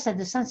are just at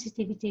the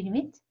sensitivity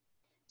limit.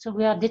 So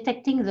we are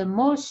detecting the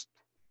most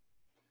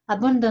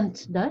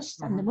abundant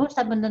dust, and the most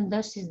abundant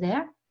dust is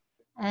there.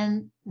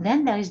 And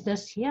then there is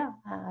dust here.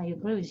 I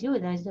agree with you,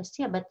 there is dust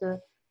here, but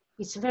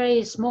it's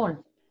very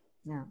small.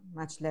 Yeah,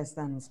 much less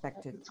than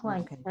expected. That's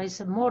why there is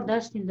more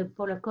dust in the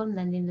polar cone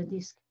than in the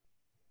disk.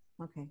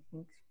 Okay,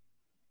 thanks.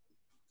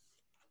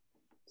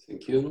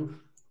 Thank you.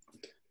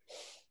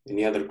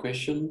 Any other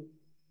question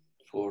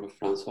for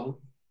Francois?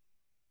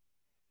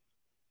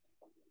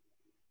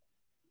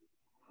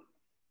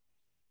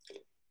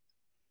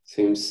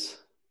 Seems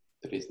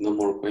there is no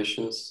more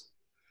questions.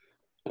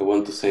 I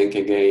want to thank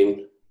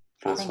again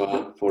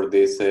Francois for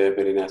this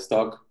very nice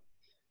talk,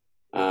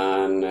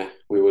 and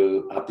we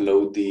will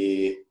upload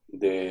the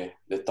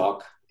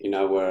talk in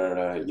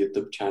our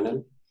YouTube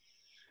channel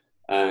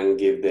and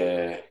give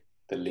the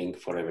link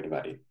for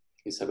everybody.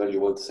 Isabel, you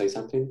want to say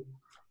something?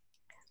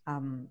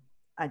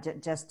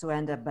 Just to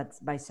end up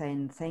by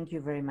saying thank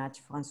you very much,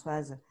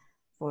 Francoise,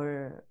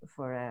 for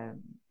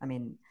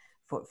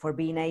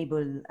being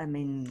able,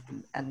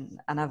 and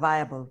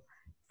available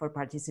for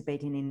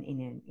participating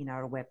in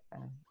our web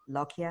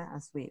logia,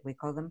 as we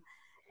call them.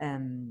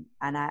 And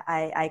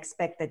I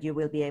expect that you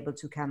will be able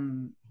to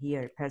come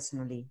here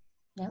personally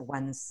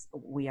once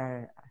we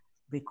are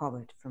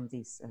recovered from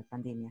this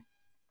pandemic.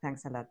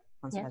 Thanks a lot,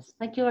 Francoise. Yes,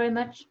 thank you very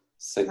much.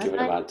 Thank you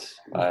very much.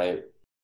 Bye.